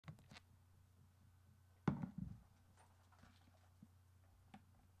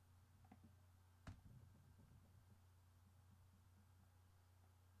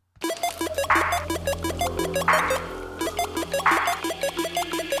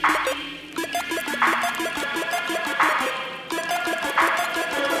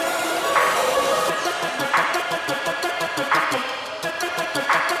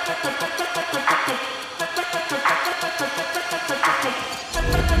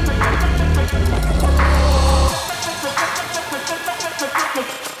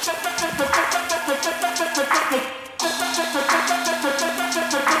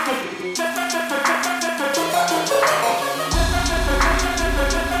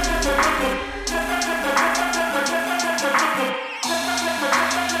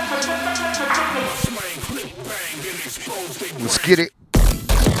Let's get it.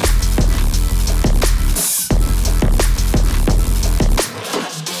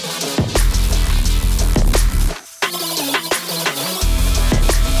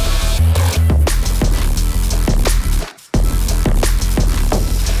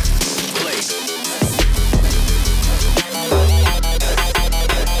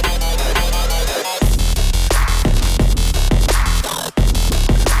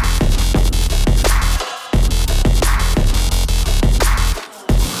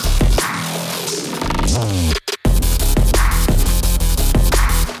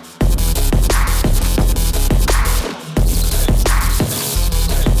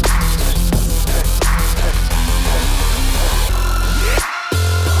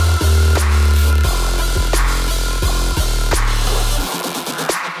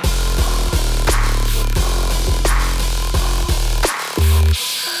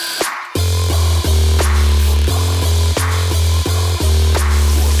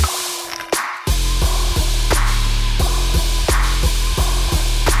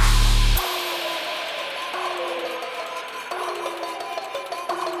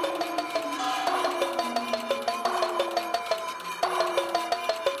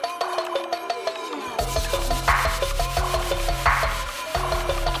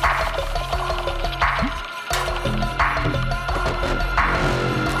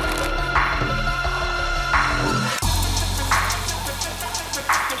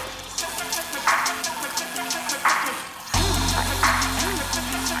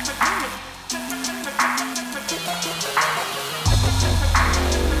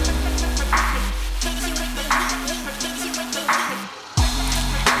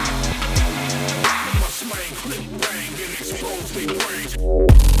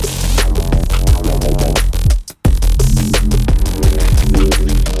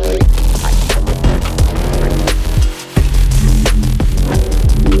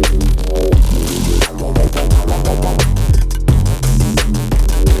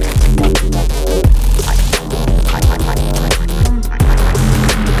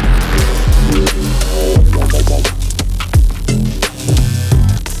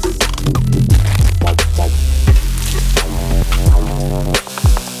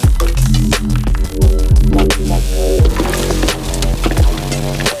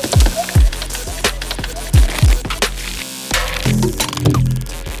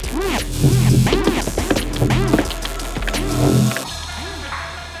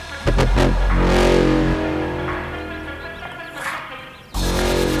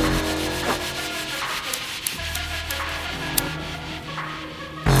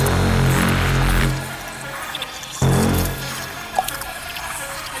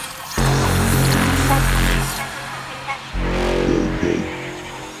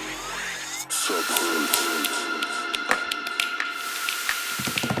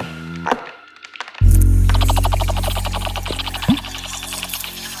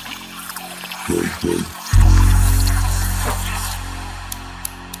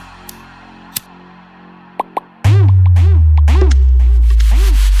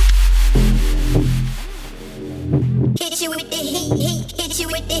 Hit you with the heat, hit you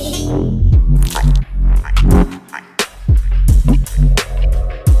with the heat.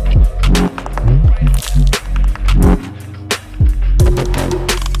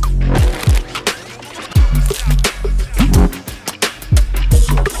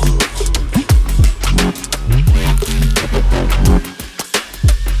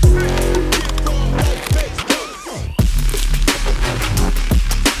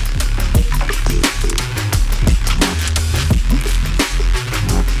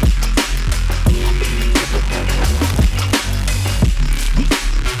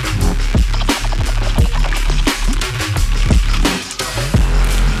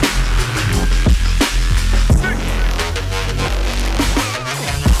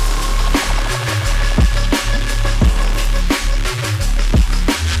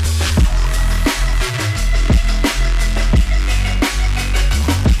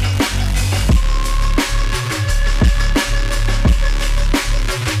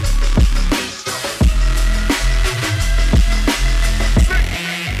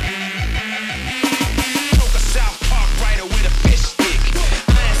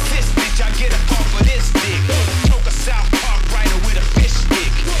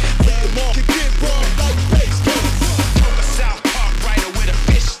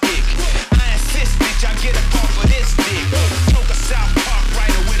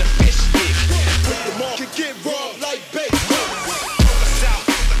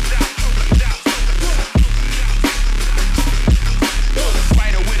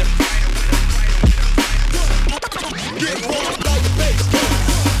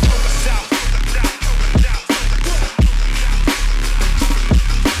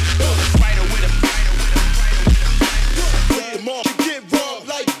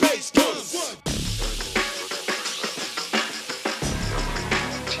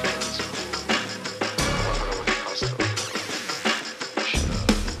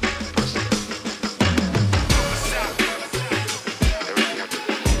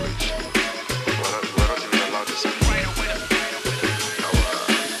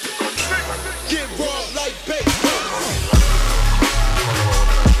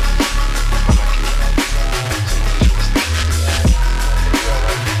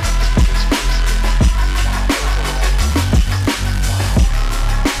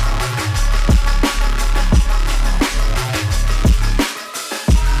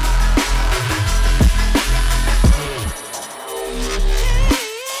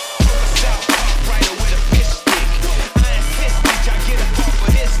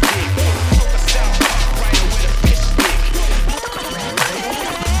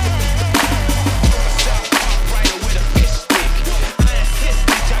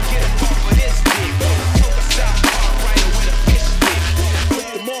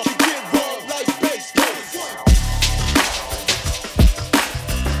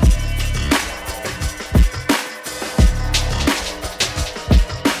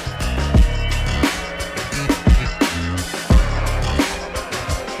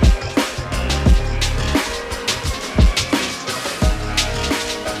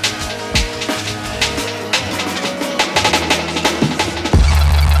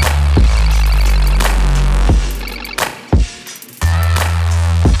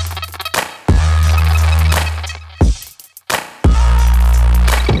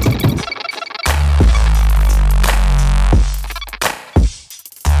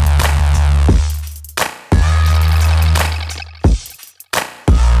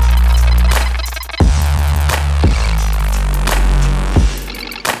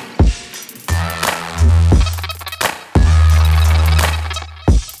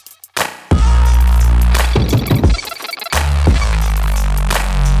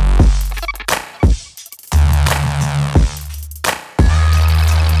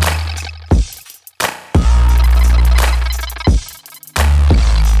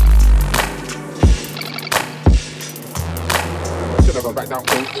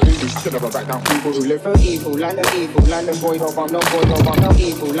 down. People who live for evil, land of evil, land of void of no void of no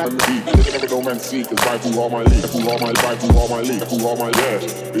evil, land of evil. You never know man see, cause vibe through all my league, through all my vibe through all my league, through all my yeah.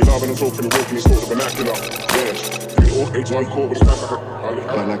 They loving and talking and walking and sort of vernacular, yeah. You know, H.I. call with a snap like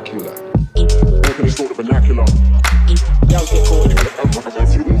a vernacular. Walking and sort of vernacular. Y'all get caught in the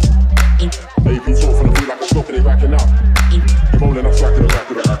AP talk from the beat like a stock and they backing up. Rolling up slack in the back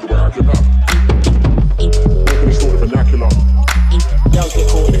of the act, we're acting up. Walking and sort of vernacular. Y'all get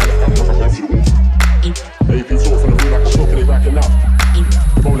caught in the AP talk from the beat like a stock and they backing up.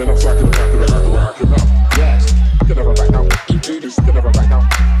 Rolling up slack in the back of the act, we're acting up. Yes, can never back down. Do this, can never back down.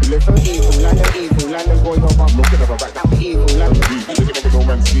 Live for evil, land of void of no, can never back down. Evil, land of evil. You never know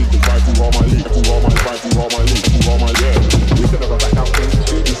man see, cause vibe through all my league, through all my vibe through all my league, through all my yeah. We can never back down.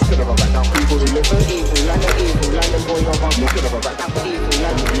 Do this, can never back down. People who live for evil, land of void of no, can never back down. Evil,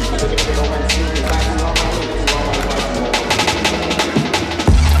 land of evil. You never know man see, cause vibe through all my league, through all my vibe through all my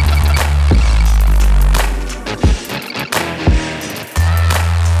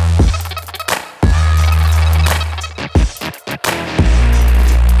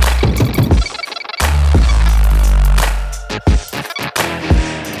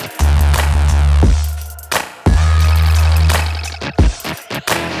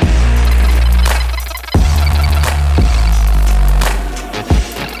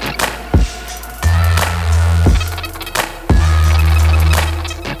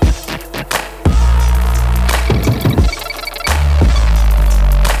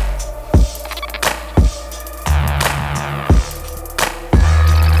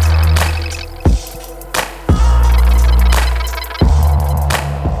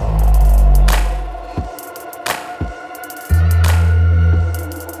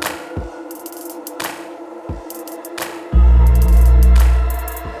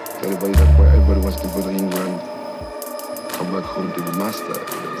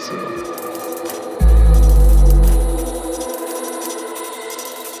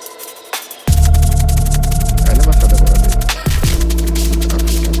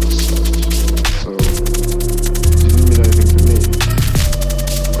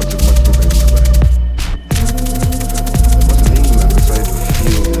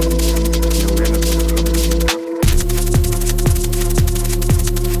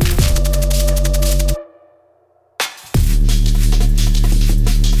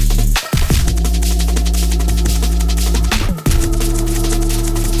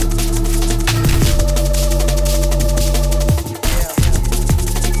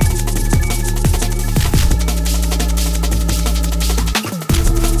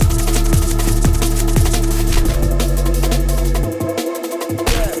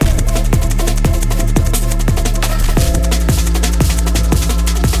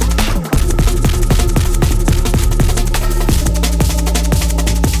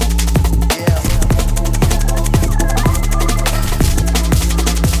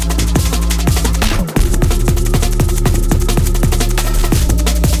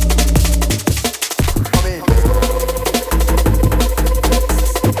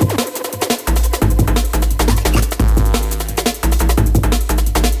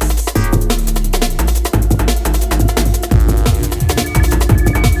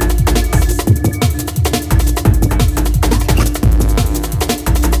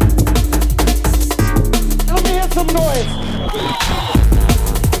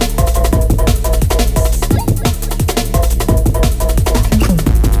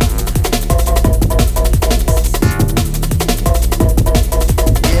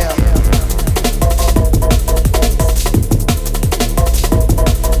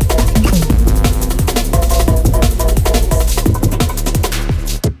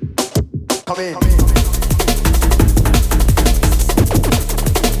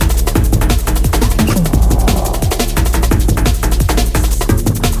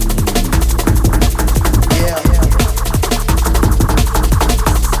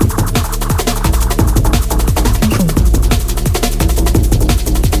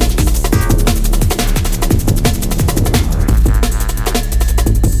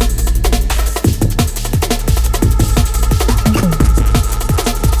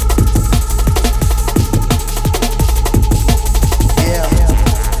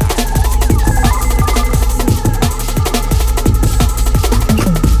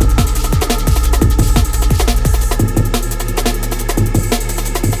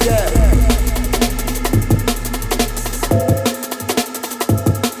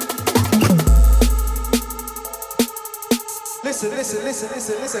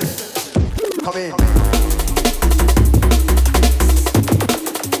listen. Come in.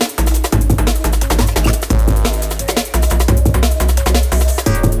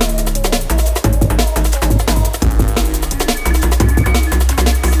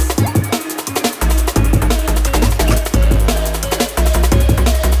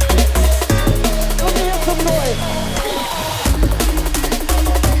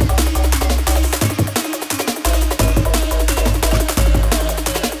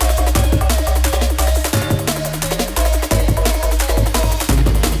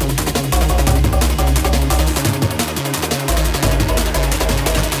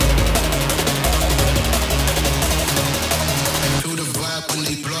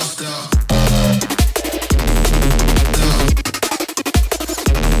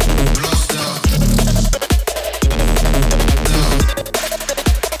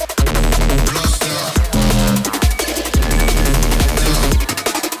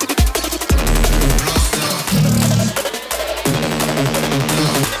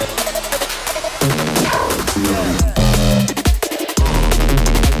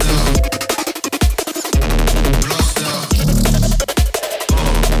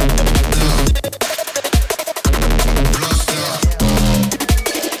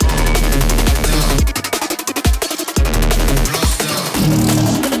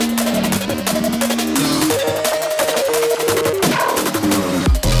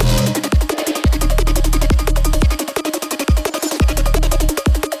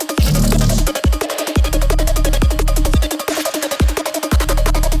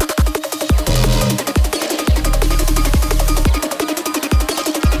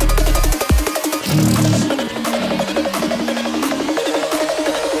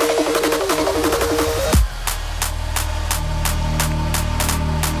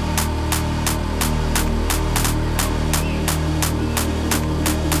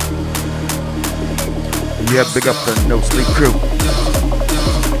 Yeah, big up the No Sleep crew.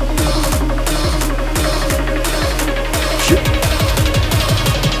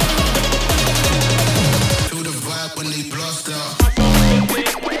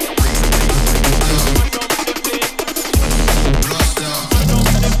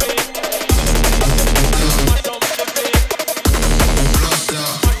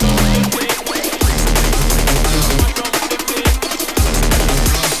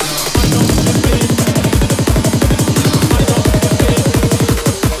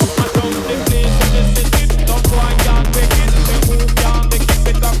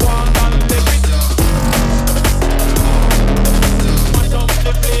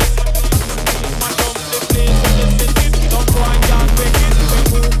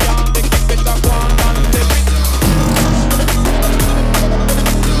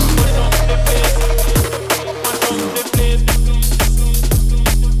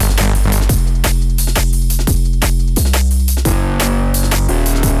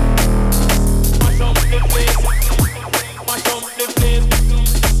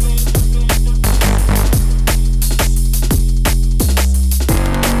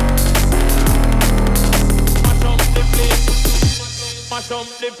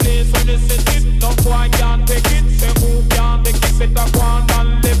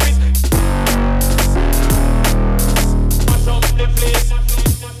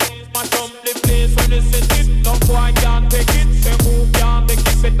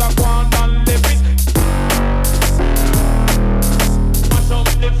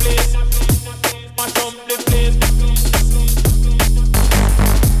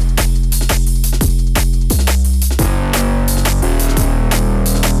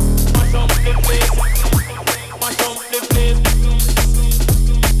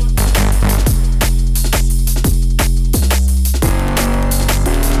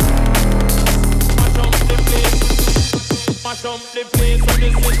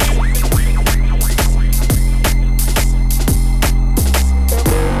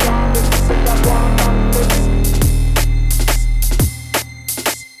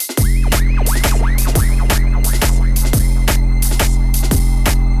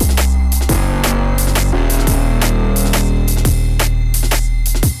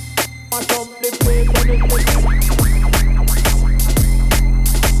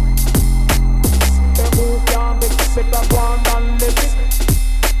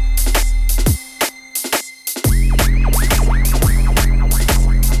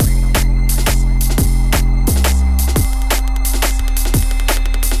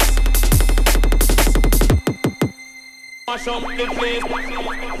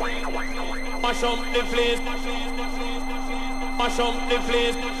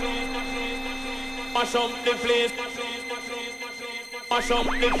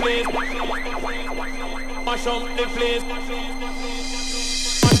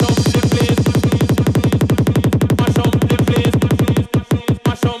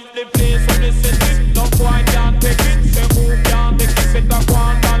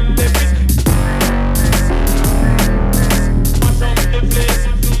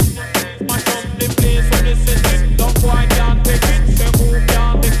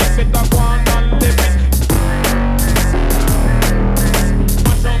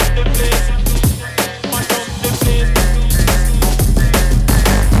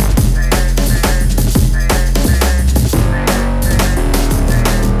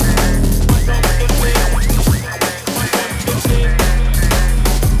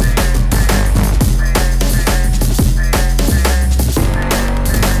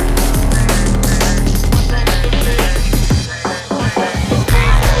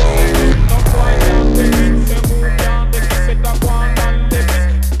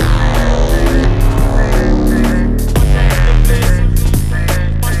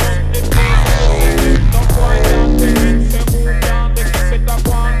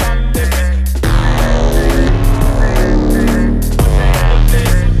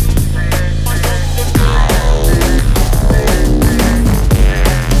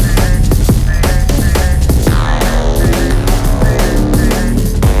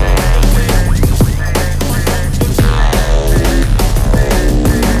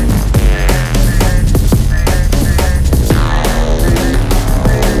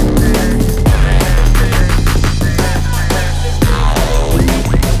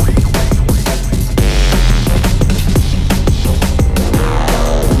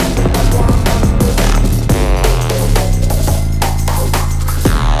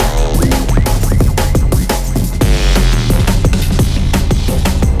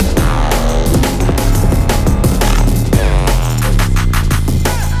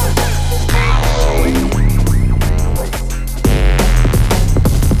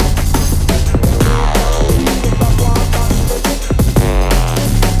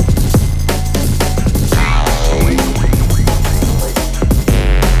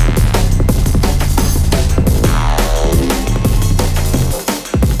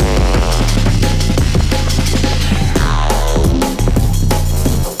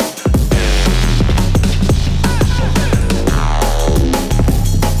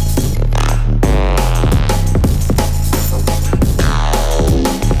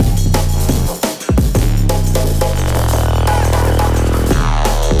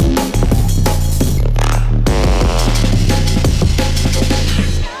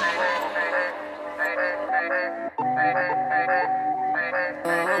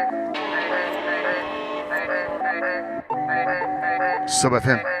 Sub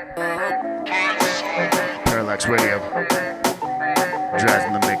FM, Parallax Radio, Jazz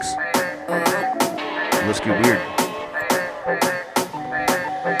in the Mix. Let's get weird.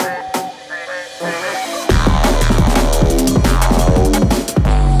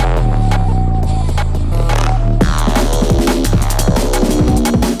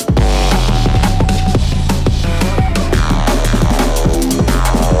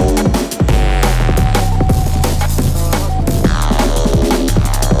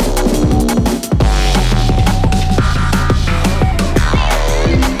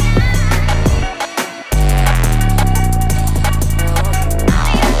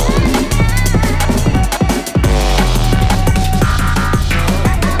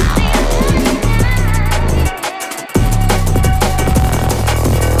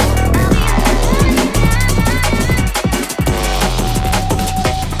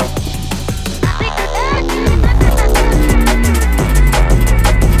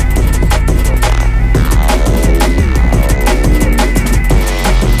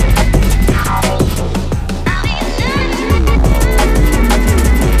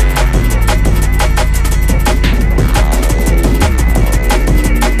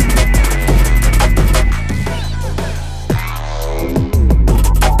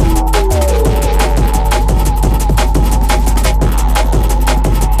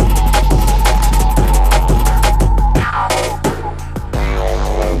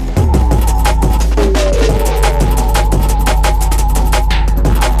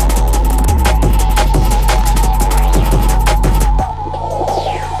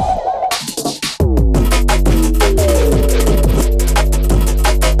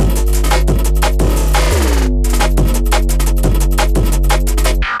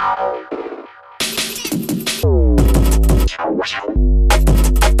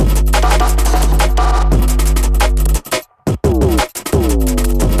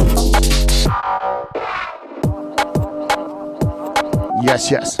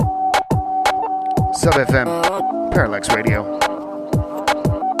 Yes. Sub FM, Parallax Radio,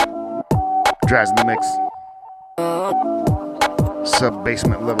 Jazz in the Mix, Sub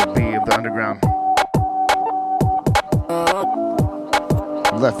Basement Level B of the Underground,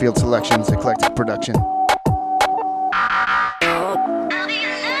 Left Field Selections, Eclectic Production,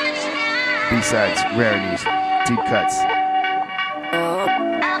 B-sides, rarities, deep cuts,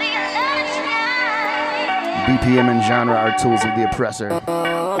 BPM and genre are tools of the oppressor.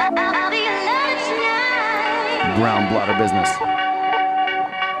 Brown blotter business.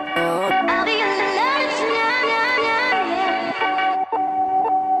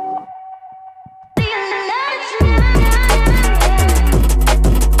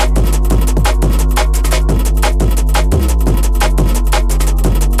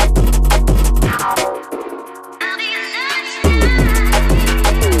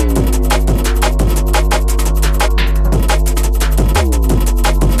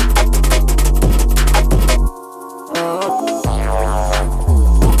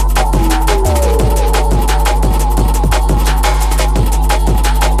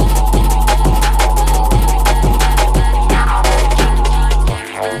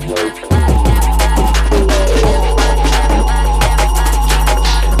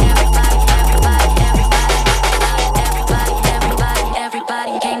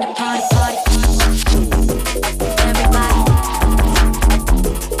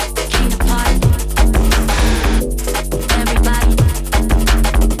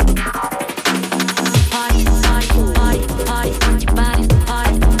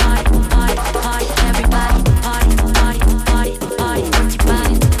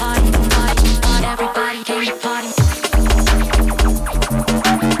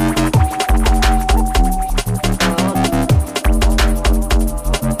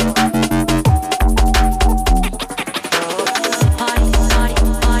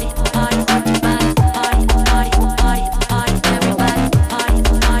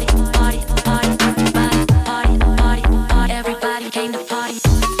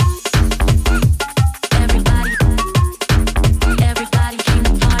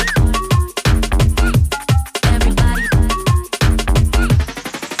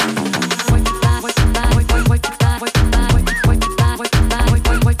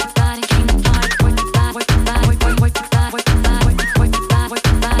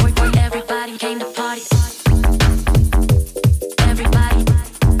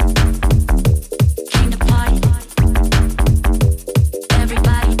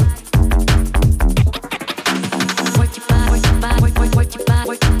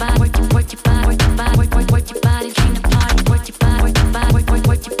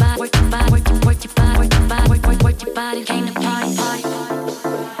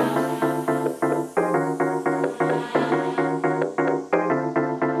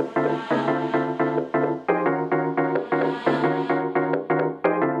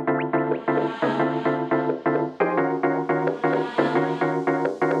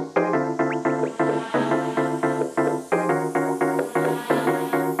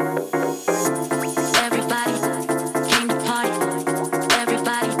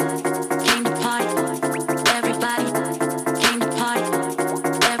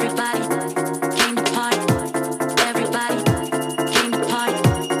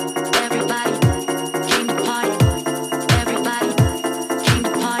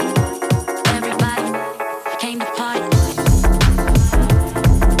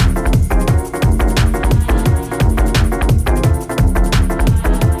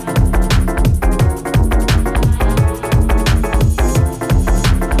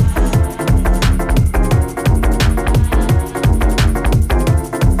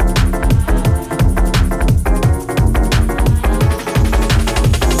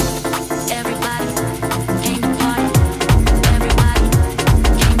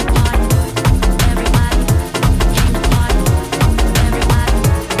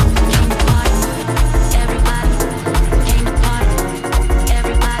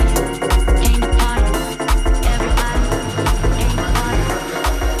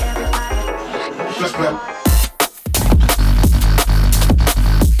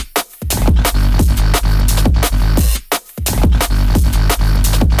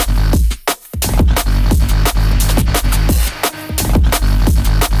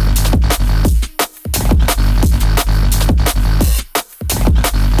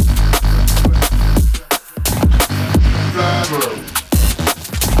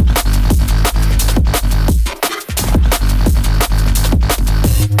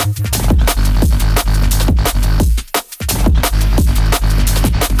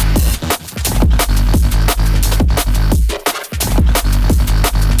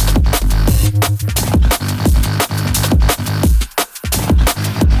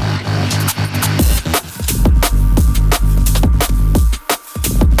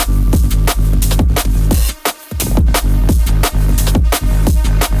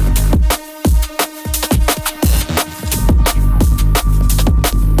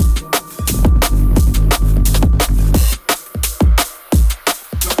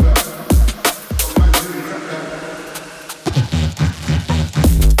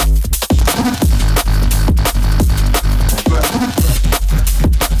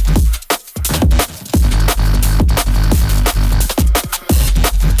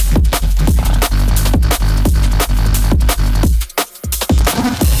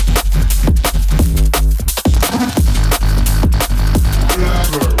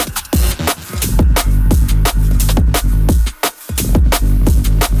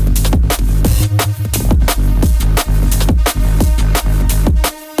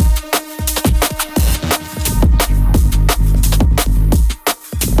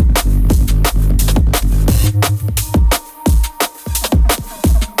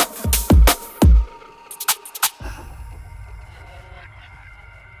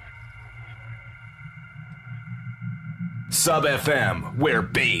 Sub FM, where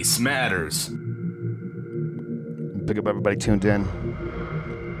bass matters. Big up everybody tuned in.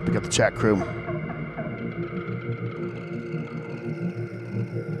 Big up the chat crew.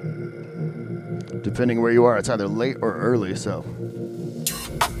 Depending where you are, it's either late or early, so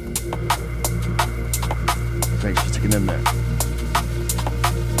thanks for sticking in there.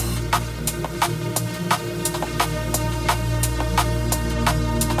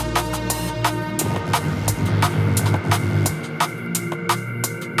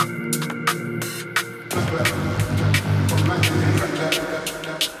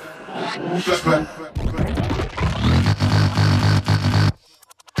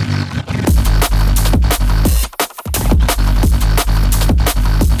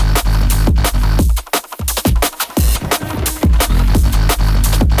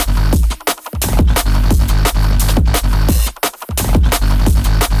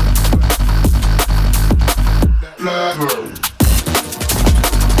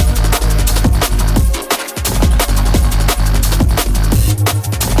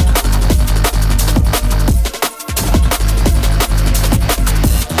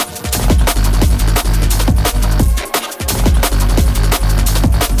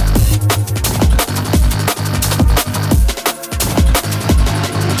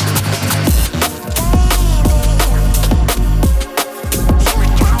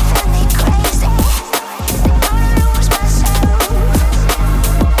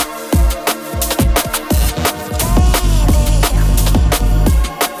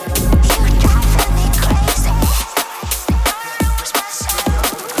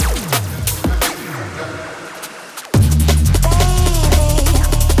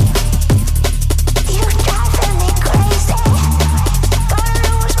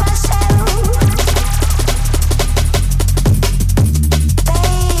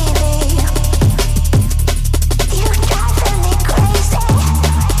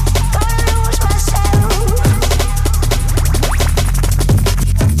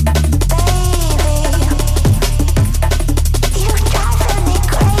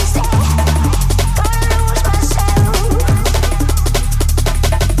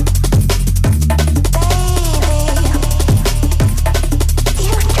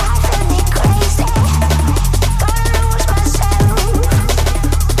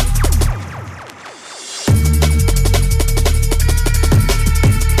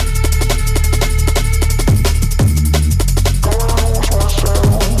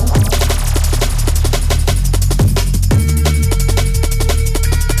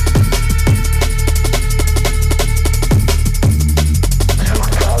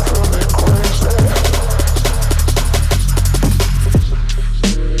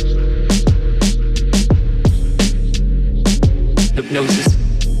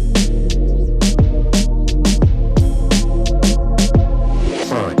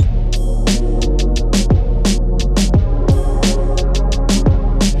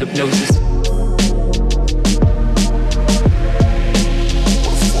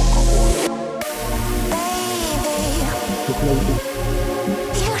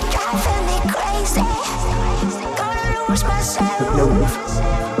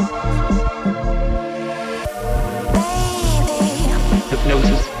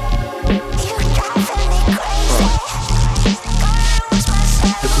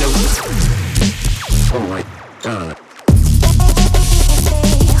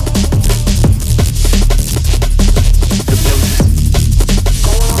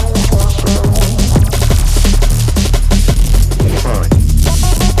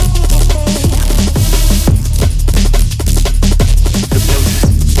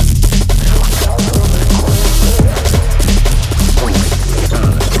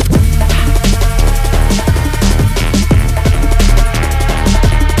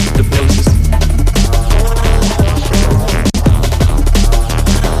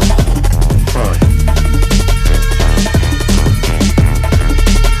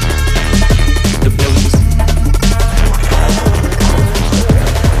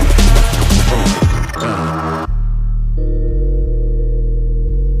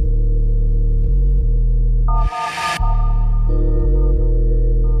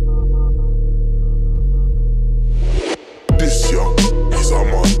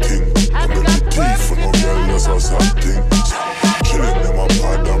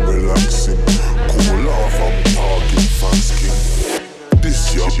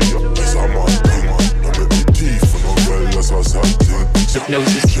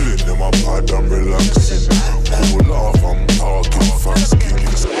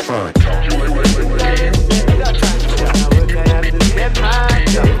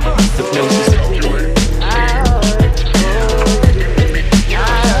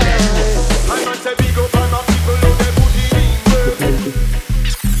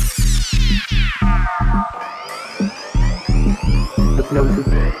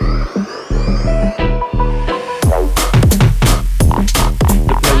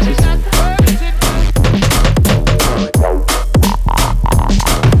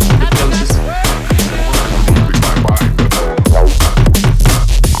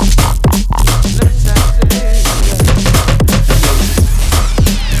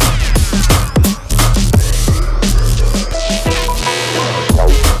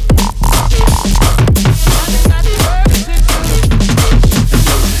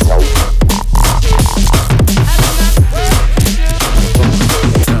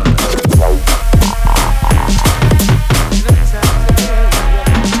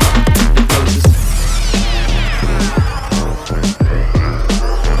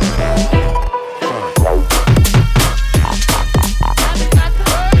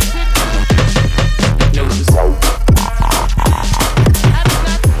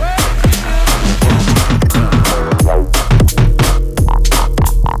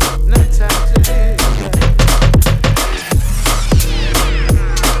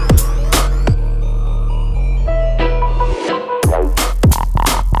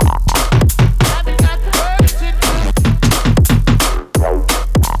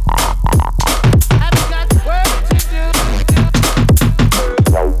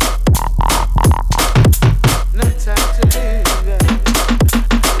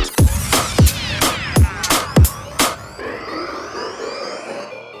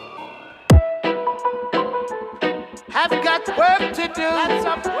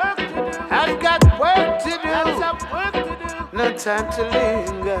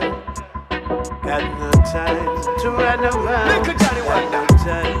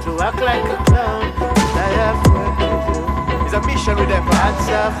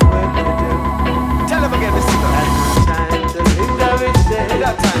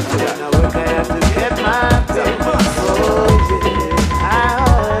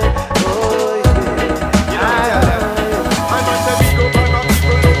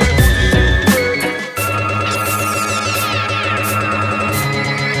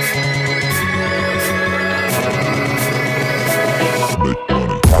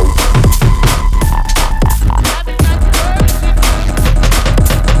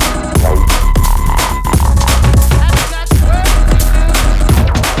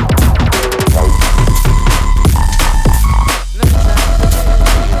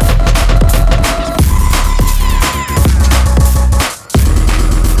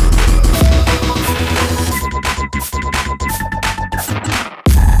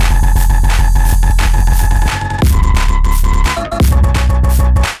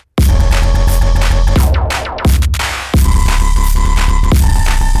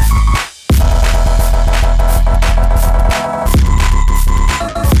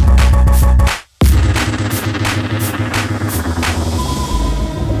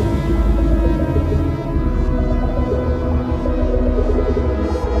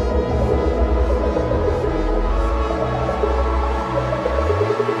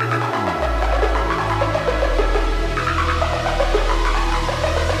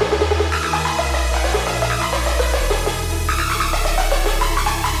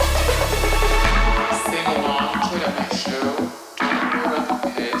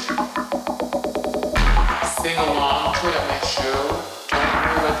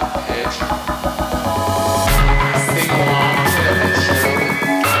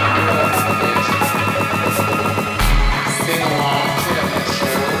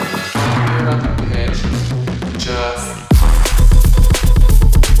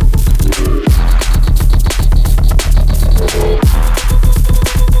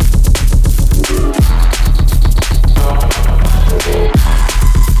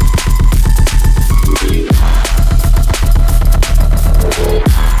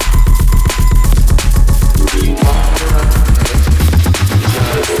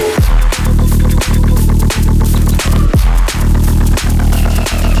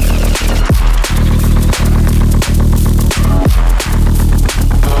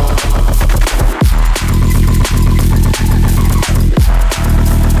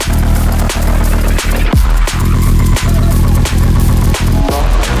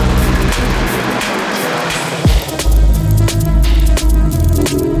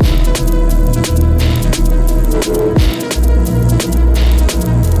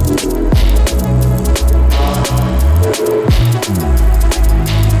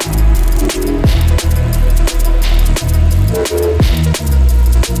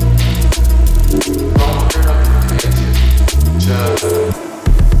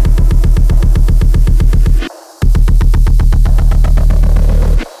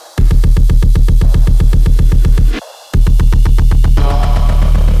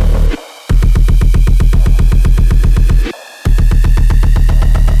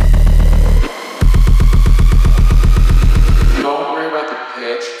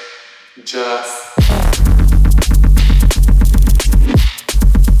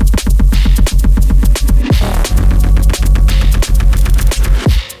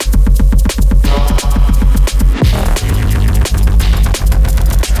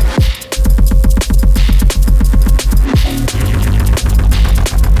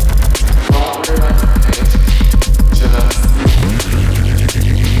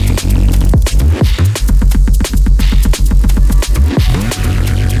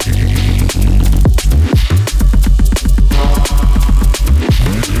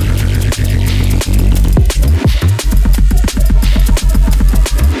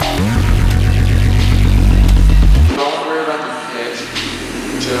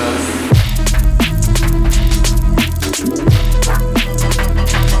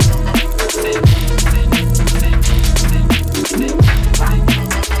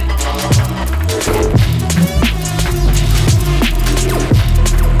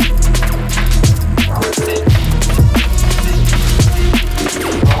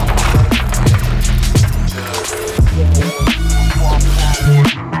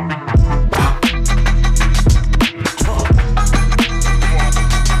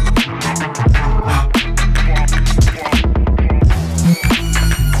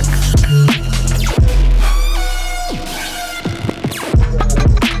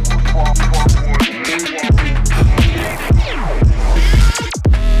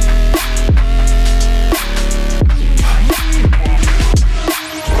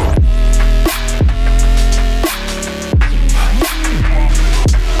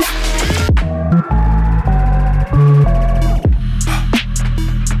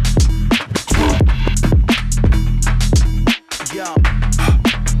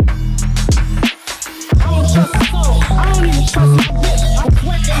 trust my bitch. I'm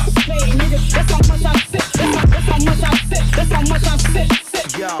sweating, spade, nigga. That's how much I sit. That's how much I sit. That's how much I sit.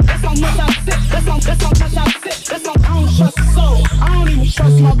 That's how much I sit. That's how much I sit. That's how I don't trust a soul. I don't even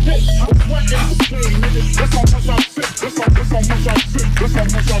trust my bitch. I'm sweating, spade, nigga. That's how much I sit. That's how much I sit. That's how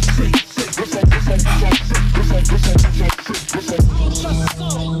much I sit. That's how much I sit.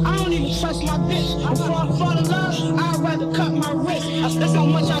 I don't even trust my bitch. Before I fall in love, I'd rather cut my wrist. That's how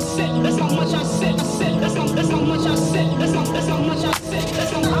much I sit. That's how much I sit. That's how much I sit. That's how much I sit.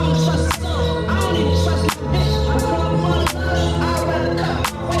 That's how I don't trust. I don't even trust my bitch. Before I fall in love, I'd rather cut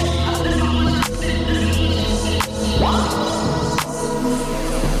my wrist. That's how much I sit. What?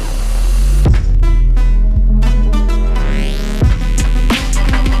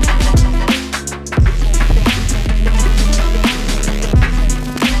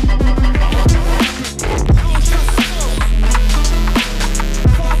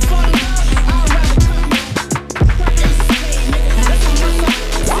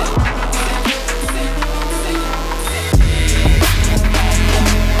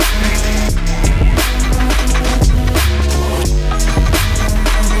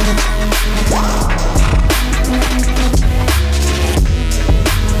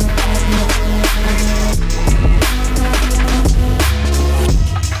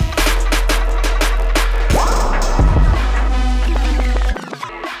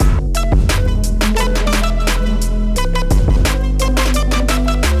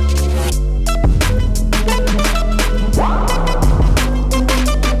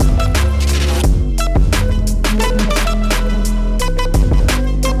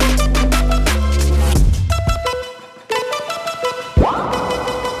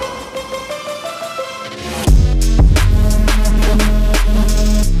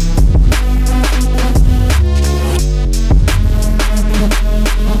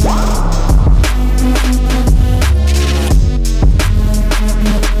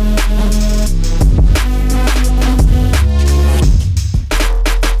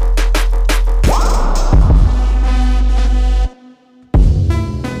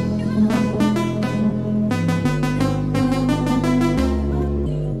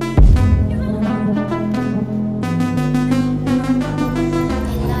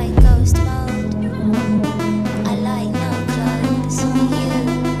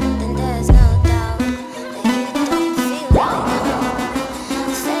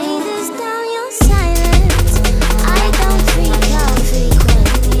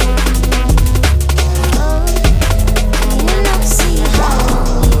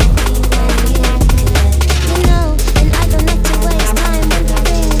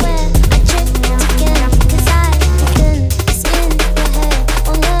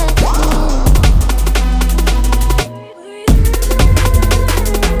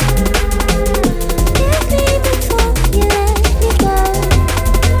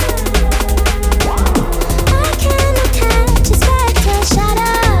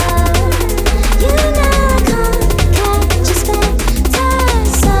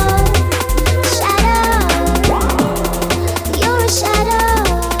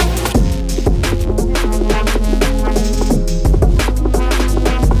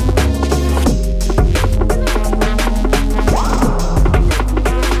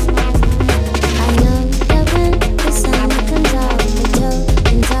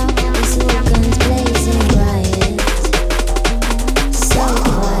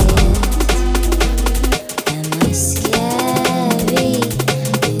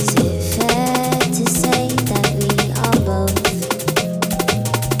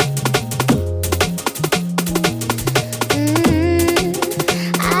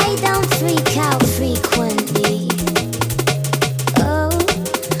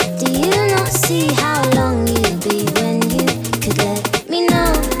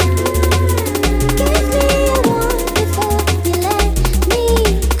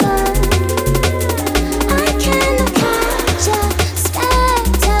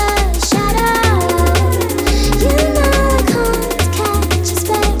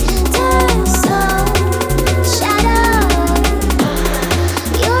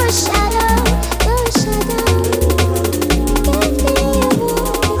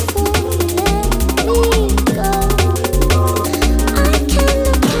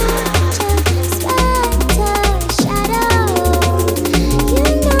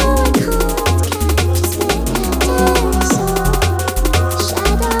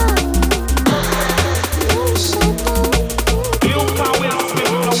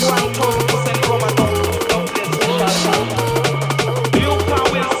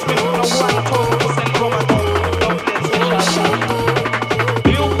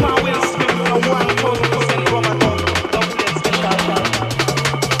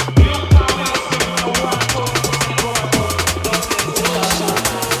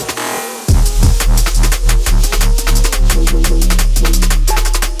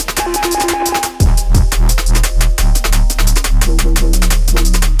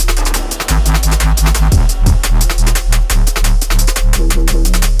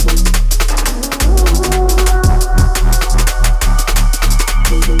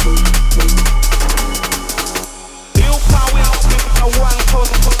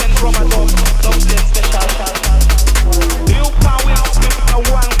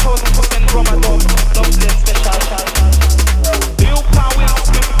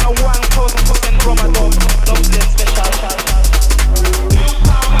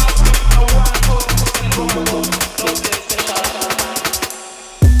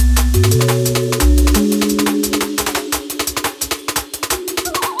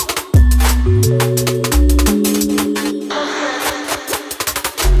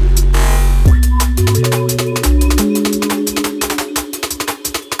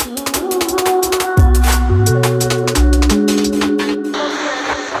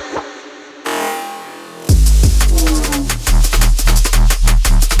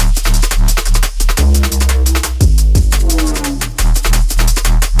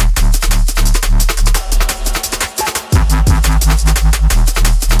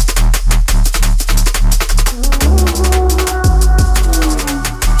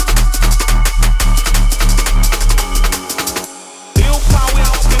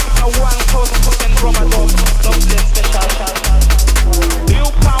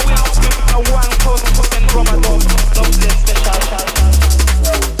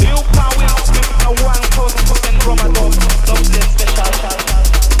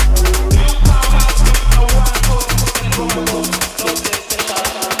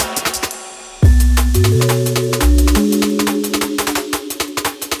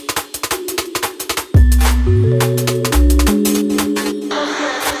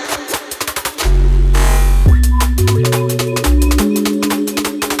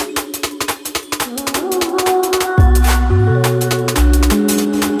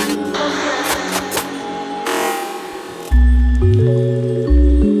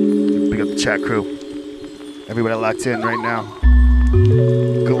 crew. Everybody locked in right now.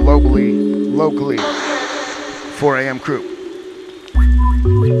 Globally, locally. 4 a.m. crew.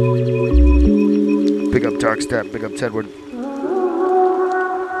 Big up Dark Step, big up Tedward.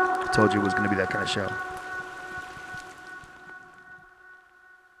 Told you it was going to be that kind of show.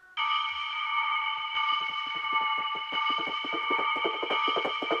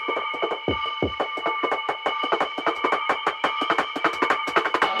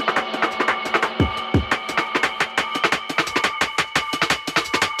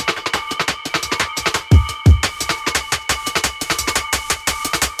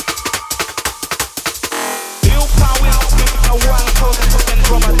 One thousand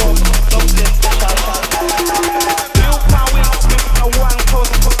from a dog, don't let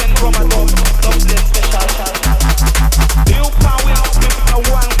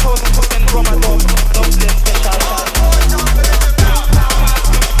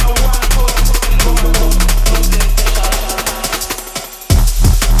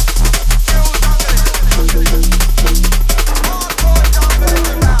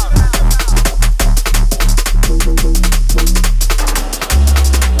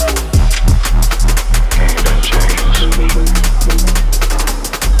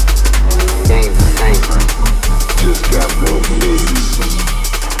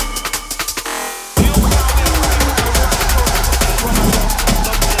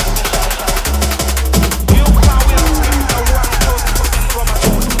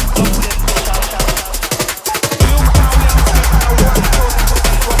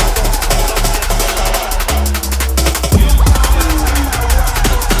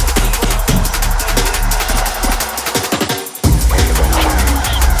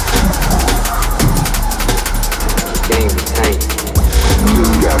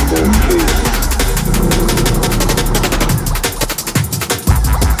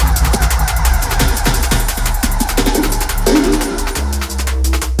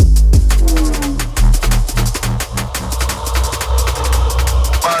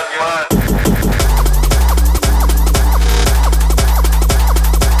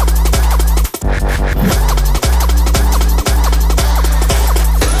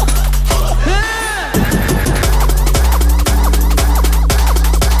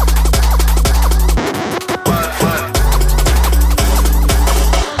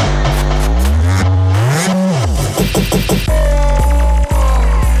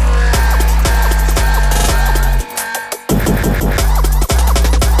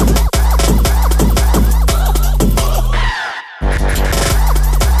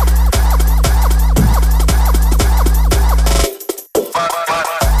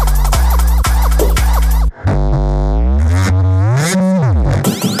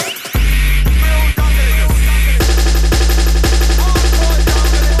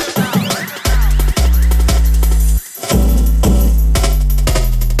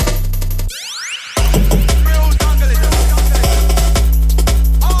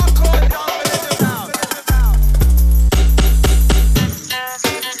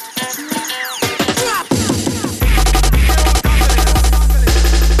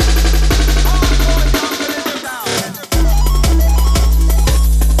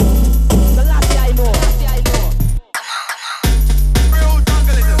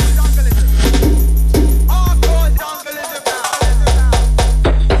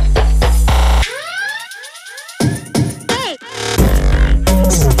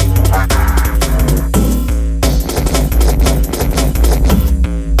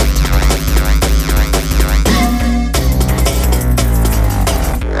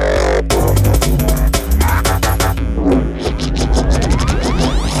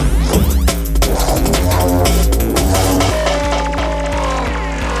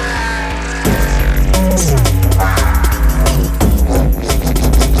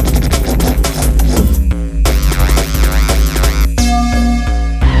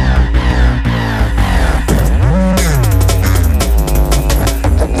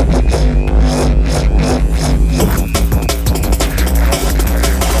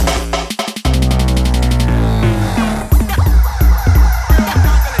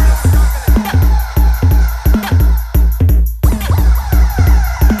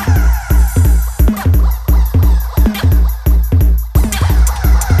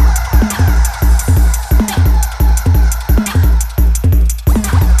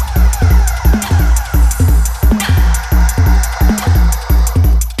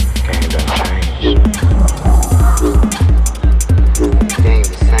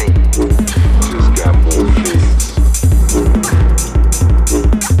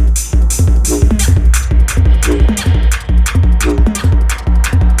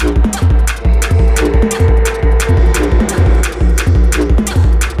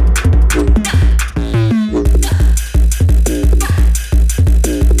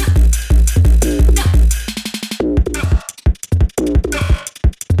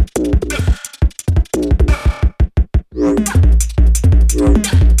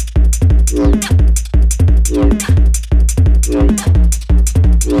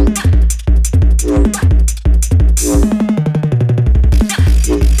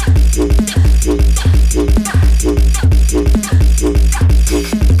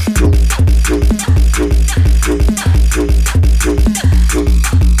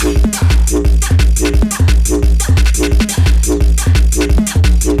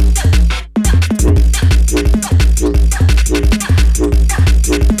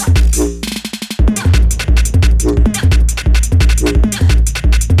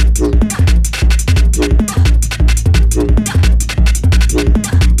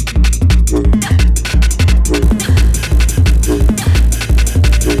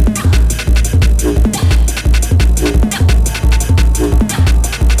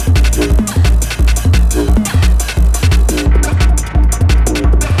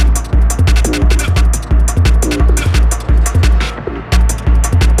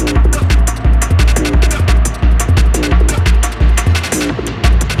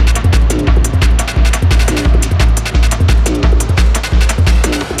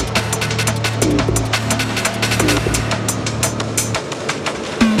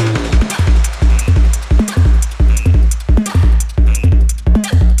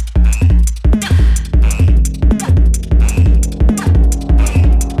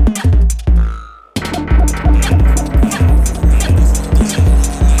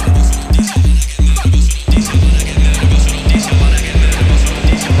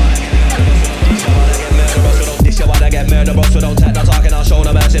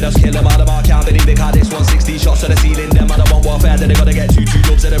get two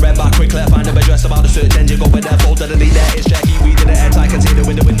loves in the red back quickly. Find them address about the search engine, go with their fault to delete that. It's Jackie, we did it at I can see the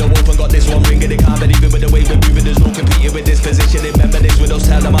window open, got this one ringing. They can't believe it with the way we're moving. There's no competing with this position. Remember this with us,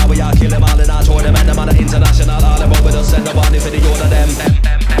 tell them how we are, kill them all, and I told them and them on the international. All about with us, send them on if the order them.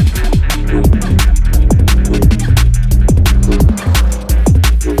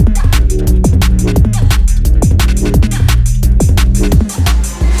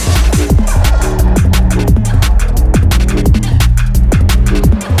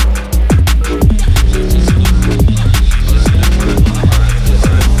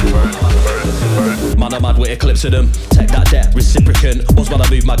 Eclipse of them, take that debt, reciprocant. Was when I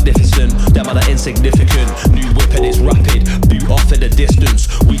move magnificent, them are insignificant. New whip and it's rapid, boot off in the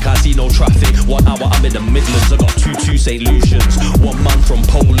distance. We can't see no traffic, 1 hour I'm in the Midlands. I got two St. Lucians, one man from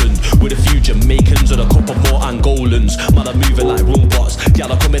Poland, with a few Jamaicans and a couple more Angolans. Man, I'm moving like robots,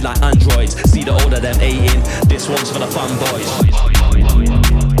 y'all are coming like androids. See the order them 18, this one's for the fanboys.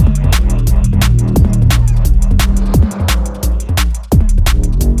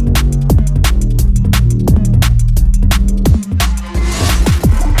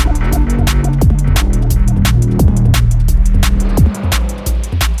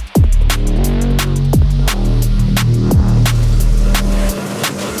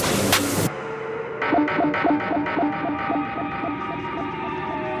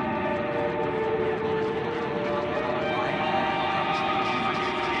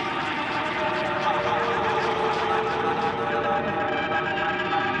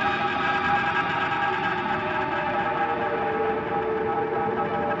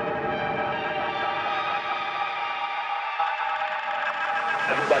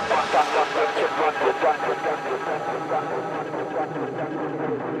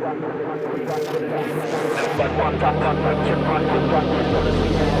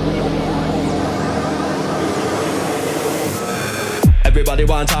 Everybody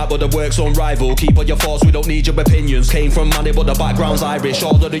want talk but the work's unrivaled. Keep on your thoughts, we don't need your opinions. Came from money but the background's Irish.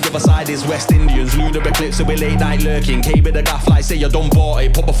 All of the other side is West Indians. Lunar eclipse and we late night lurking. Came with the gaff like say you done bought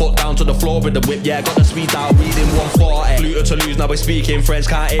it. Put my foot down to the floor with the whip, yeah. Got the speed down, reading 140. Fluted to lose, now we're speaking French.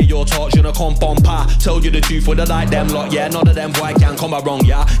 Can't hear your talks, you know come from pa. Tell you the truth when I like them lot, yeah. None of them boy can come wrong,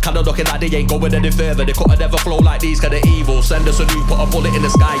 yeah. Kinda looking like they ain't going any further. They couldn't ever flow like these, cause they're evil. Send us a new, put a bullet in the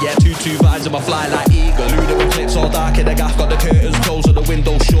sky, yeah. Two vibes and I fly like eagle. Lunar eclipse all dark in the gaff. Got the curtains closed and the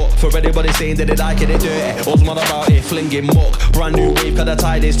window shut. For anybody saying that they like it, they dirty. Us man about it, flinging muck. Brand new wave, cause the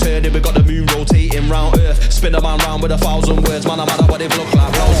tide is turning. We got the moon rotating round earth. Spin a man round with 1,000 words. Man, I'm mad at what they look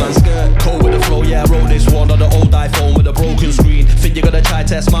like, blouse and skirt. Cold with the flow, yeah, I wrote this one on the old iPhone with a broken screen. Think you're gonna try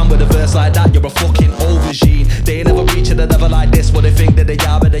test man with a verse like that, you're a fucking aubergine. They ain't never reaching a level like this, but they think that they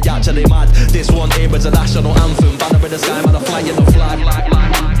are, but they actually mad. This one here is a national anthem. Banner in the sky, man, I'm flying the flag.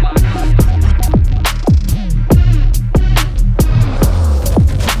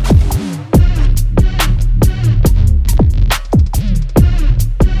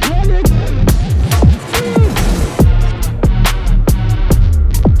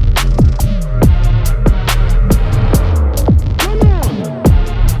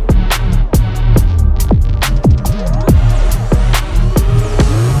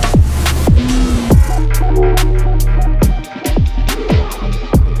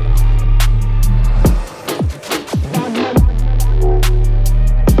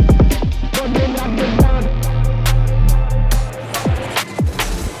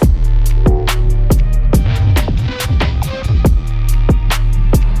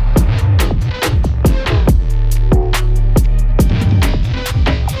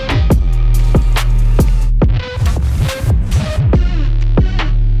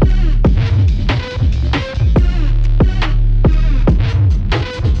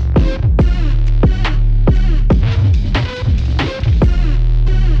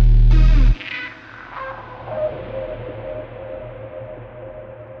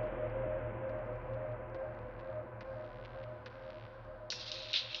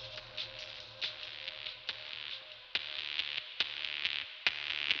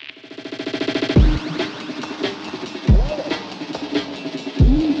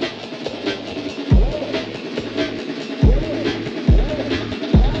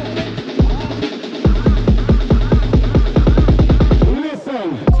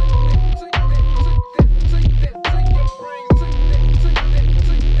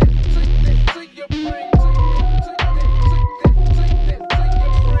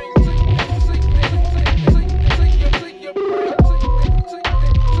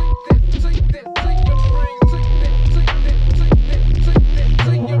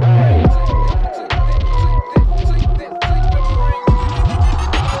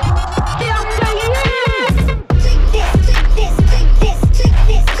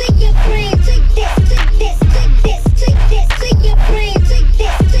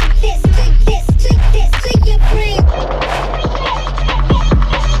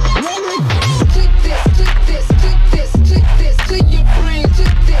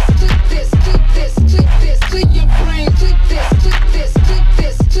 To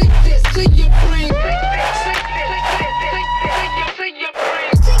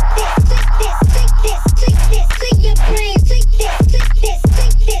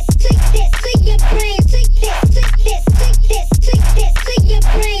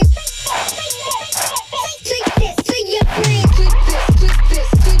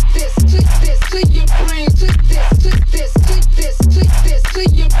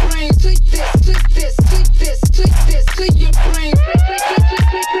your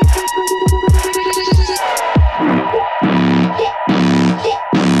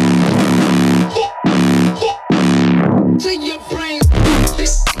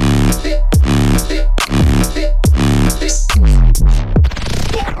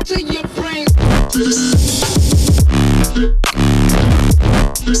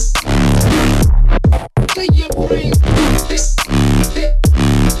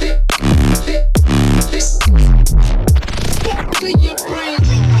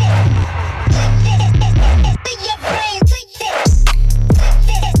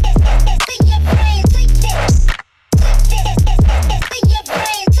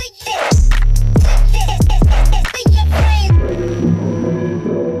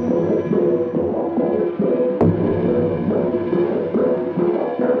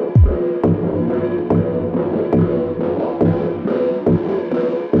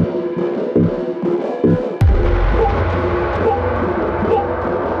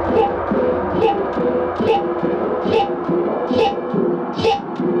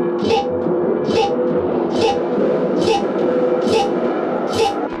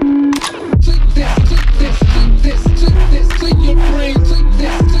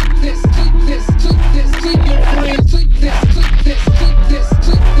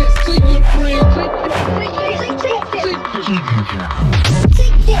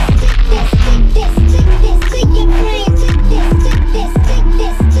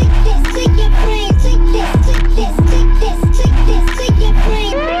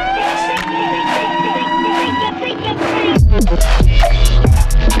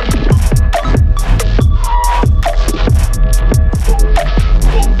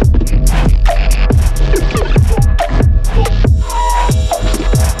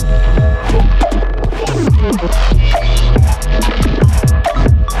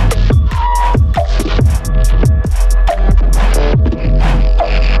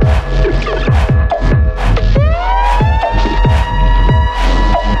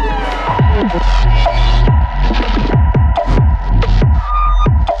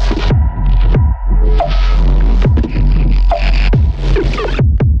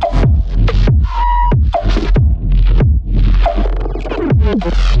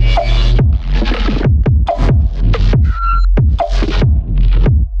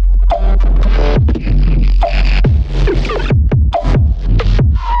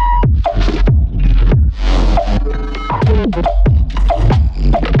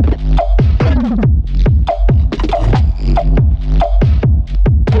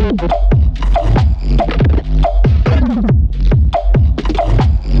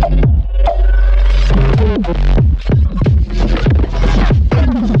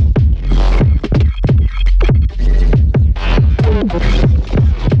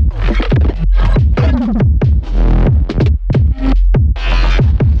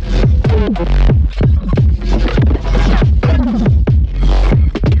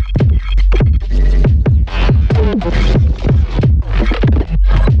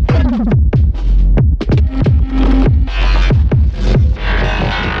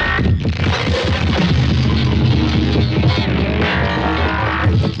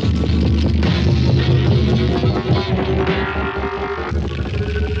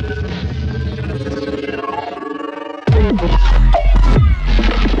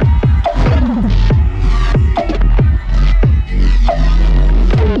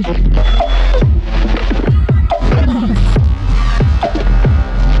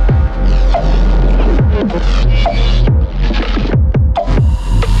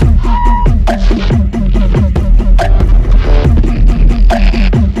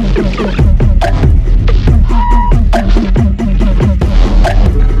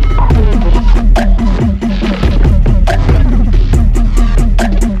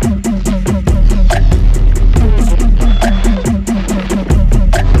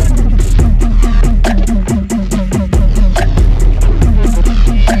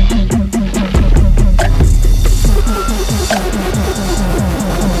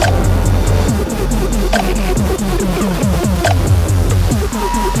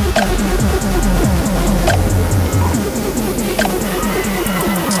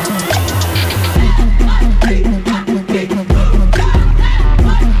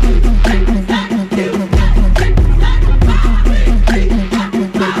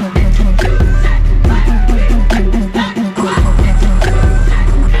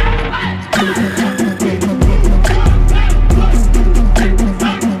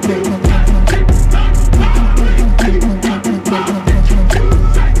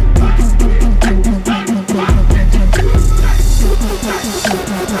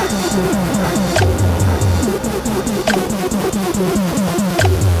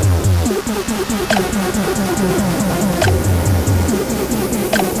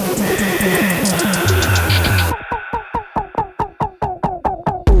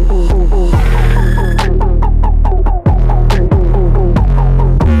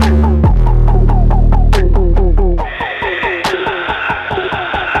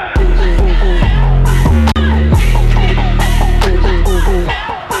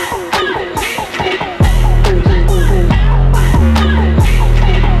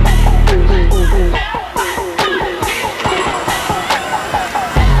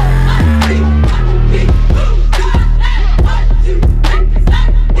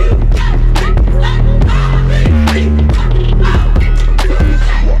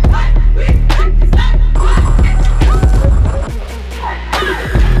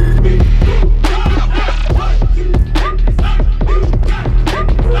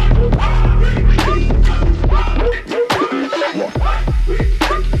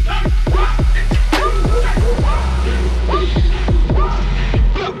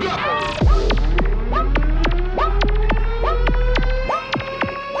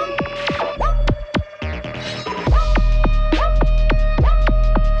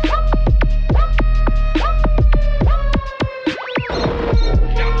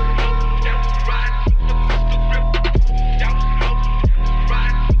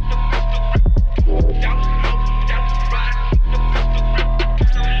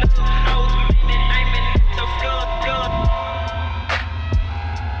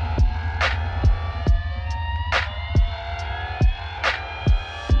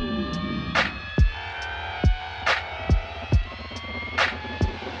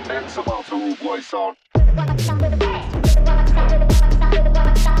some outer rude boy sound.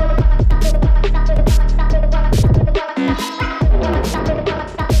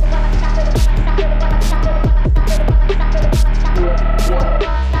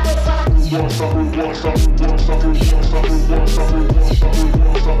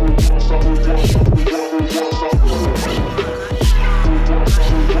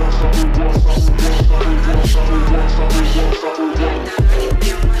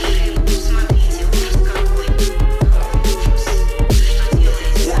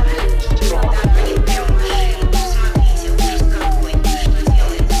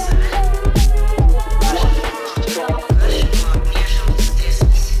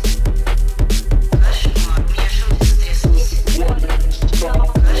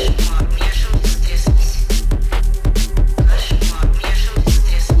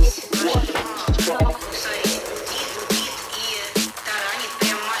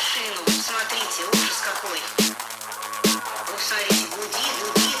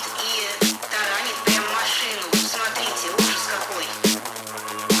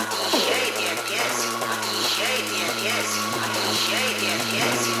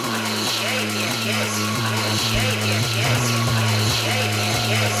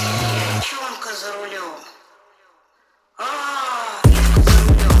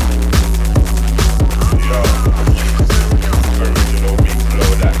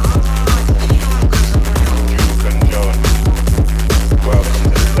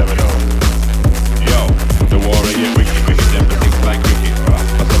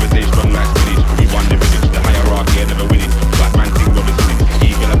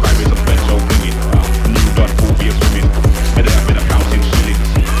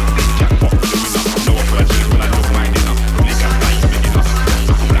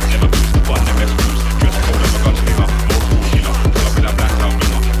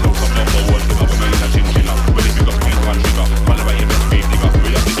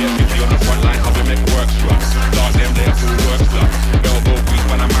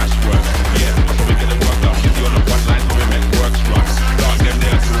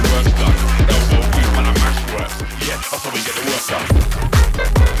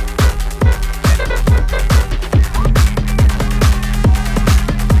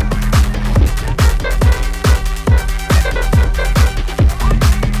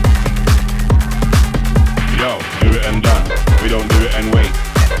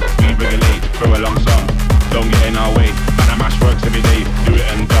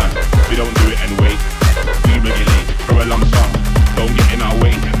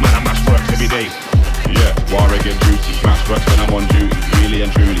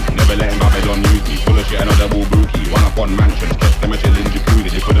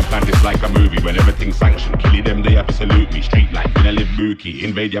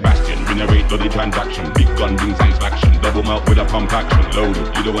 Invade your bastion, generate bloody transaction. Big gun brings satisfaction. Double melt with a pump action. Loaded,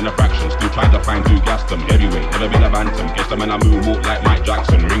 you don't want a fraction. Still trying to find two gas them. Heavyweight, never been a bantam. Guess them and I move walk like Mike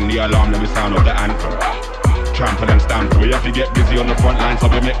Jackson. Ring the alarm, let me sound of the anthem. Trample and stamp. We have to get busy on the front line so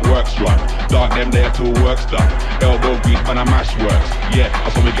we make work strong. Dark them there till work's done. Elbow grease when I mash works. Yeah,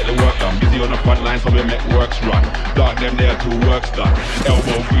 that's how we get the work done. Busy on the front line so we make works run. Dark them there till work's done.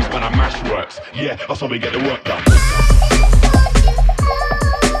 Elbow grease when I mash works. Yeah, that's how we get the work done.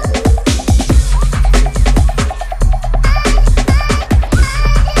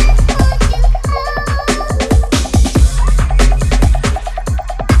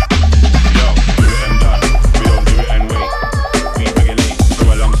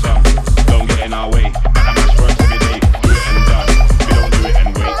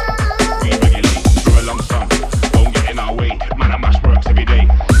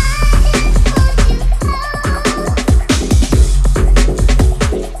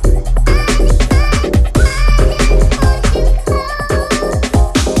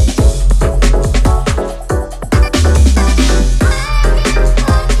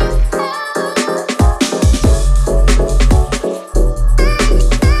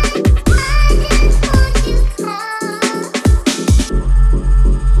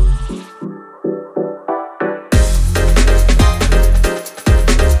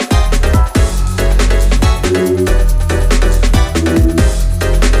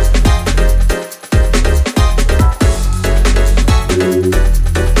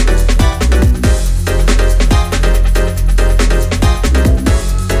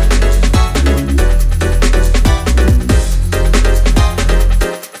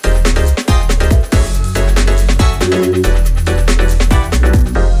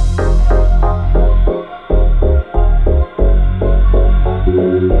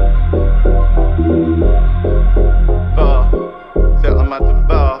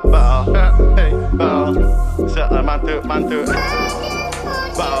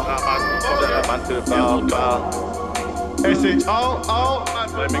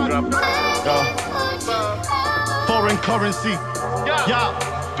 Let me grab. Foreign currency. Yeah.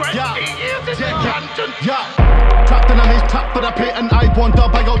 Trapped in a maze, trapped for the pit, and I wonder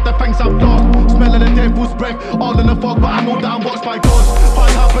by all the things I've lost. Smelling the devil's breath, all in the fog, but I know that I'm watched by God.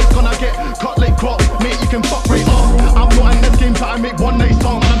 Bad habits gonna get cut like crops, mate. You can fuck right off. I'm not in this game, but I make one night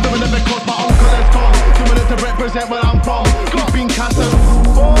song, and I'm doing it because my uncle is gone. Doing it to represent where I'm from. We've been cast out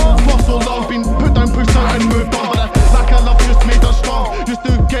for so long, been put down, pushed out, and moved on. But the lack of love just made us strong. Used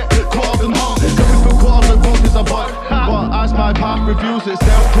to get quarters and hung, so we put quarters like boxes of butt. But as my path reveals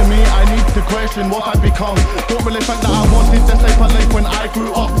itself to me, I need to question what I've become. Don't really think that I wanted this type of life when I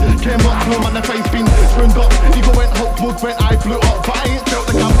grew up. Came up home and the fine's been screwed up. Ego went Hulk mode when I blew up, but I ain't felt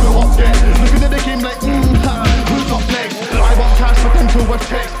like I blew up yet. Looking at the game like, who's up next? I want cash potential with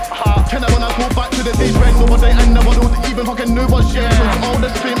checks. Can I wanna go back to the days when nobody in the world even fucking knew what's yet? All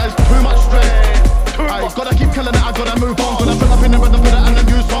this fame is too much stress. I gotta keep killing it, I gotta move on. Gonna put up in the rhythm, put it in a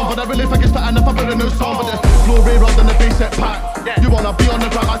new song. But I really think it's fitting if I put a new song. But the flow rarer than the bass set pack. You wanna be on the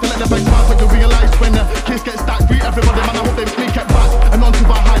ground, I can let the big pass. But you realise when the case gets stacked, beat everybody, man, I hope they make it back. And on to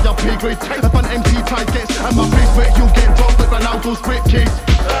a higher pay grade. If an MC tries gets in my face, where you'll get dropped like Ronaldo's great case.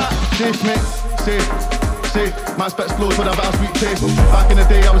 Safe, mate, safe. Man spits flows with a bit of sweet taste. Back in the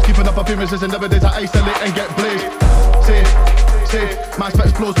day I was keeping up appearances, and never did I isolate and get blazed. Safe. Man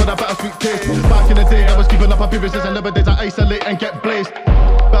spits flows with a bit of sweet taste. Back in the day I was keeping up appearances, and never did I isolate and get blazed.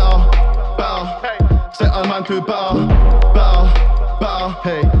 Better, set a man to better,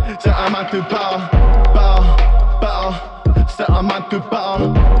 hey. Set a man to better, set a man to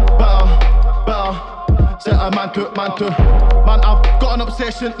better. Set a man to man, I've got an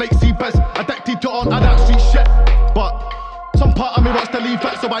obsession like C-Biz, addicted to all of that street shit. But some part of me wants to leave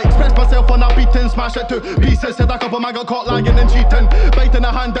it, so I express myself on a beat and smash it to pieces. Said a couple man got caught lying and cheating, biting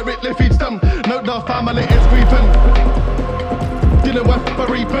a hand that really feeds them. Now the family is grieving, dealing with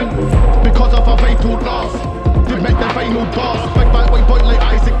bereavement because of a vital loss. Did make the final toss, big fat white boy like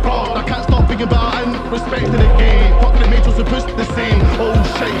Isaac Frost. I can't stop thinking about it and respect to the game. Fuck the majors who push the same. Oh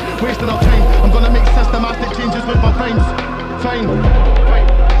shit, wasting our time. I'm gonna make systematic changes with my friends. Fine.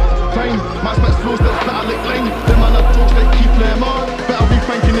 My spits flows that's better like line. Them man are jokes like Keith Lemon. Better be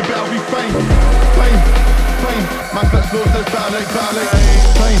thinking, they better be fine. My spits flows that's better like fine.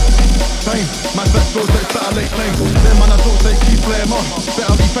 My spits flows that's better like line. Them man are jokes like Keith Lemon.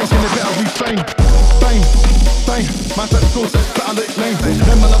 Better be thinking, they better be fine. My spits flows that's better like line.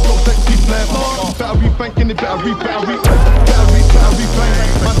 Them man are jokes like Keith Lemon. Better be thinking, they better be fine.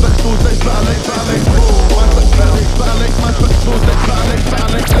 My spits flows that's better like. My spits flows that's better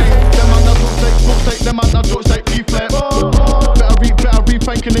like. Them man are jokes like, them man are jokes like Keith Lemon. Better be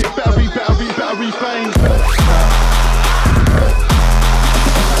thinking it, better be fine.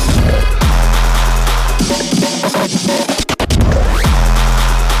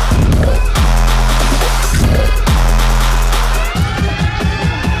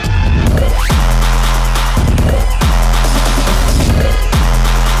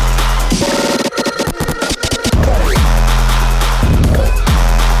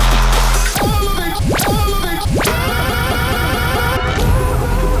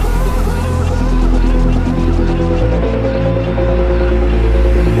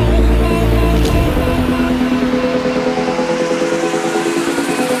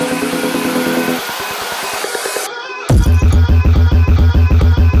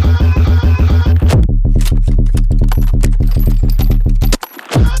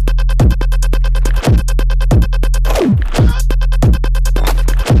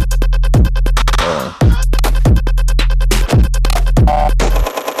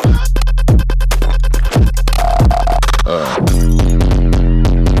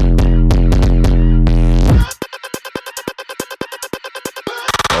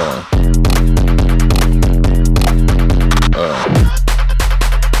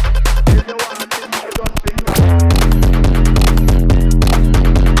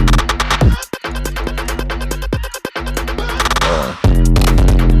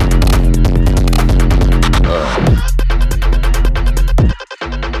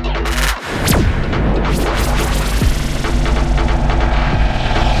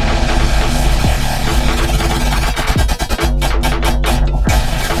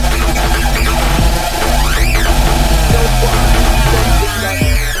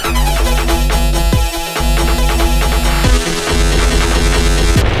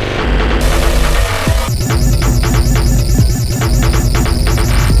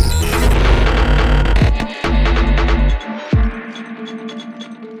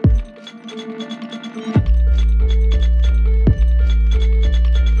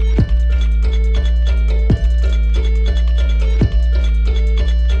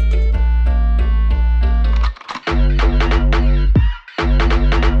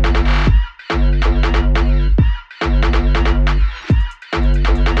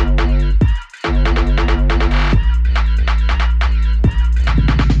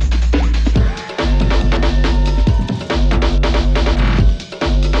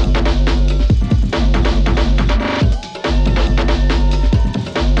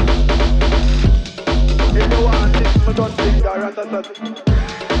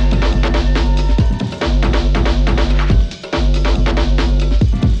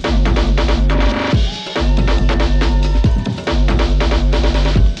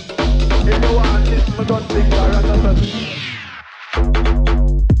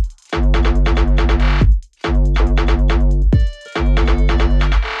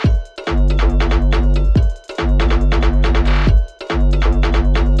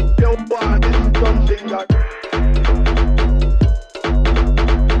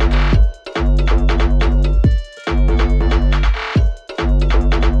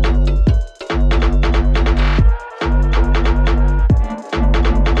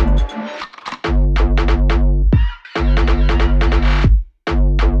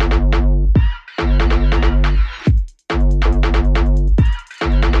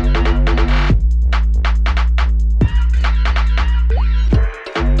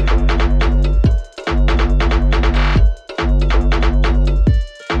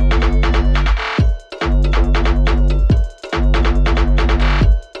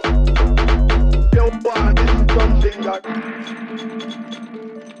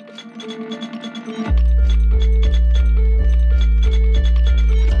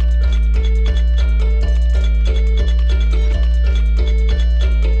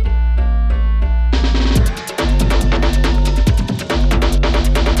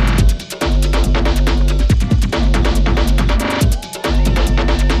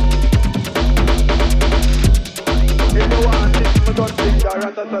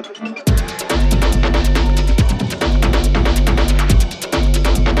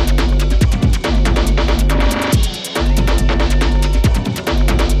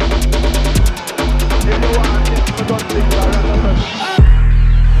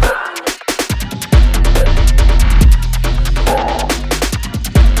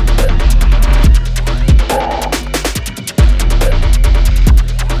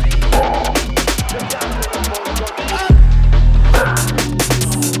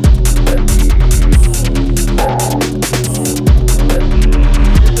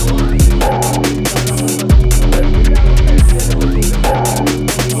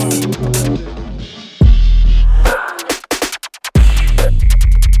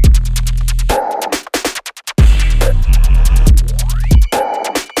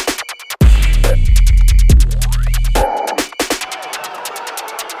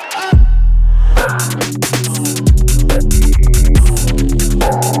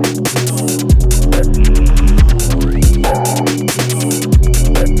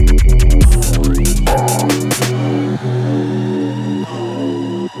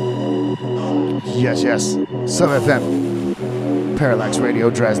 Yes. Sub FM. Parallax Radio,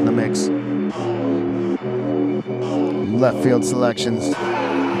 Draz in the mix. Left field selections.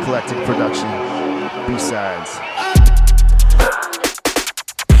 Eclectic production. B-sides.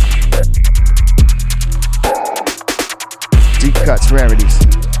 Deep cuts, rarities.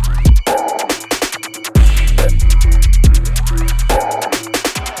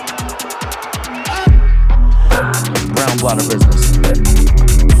 Brown blotter business.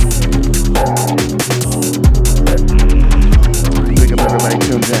 Big up everybody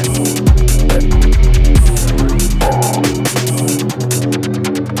tuned in.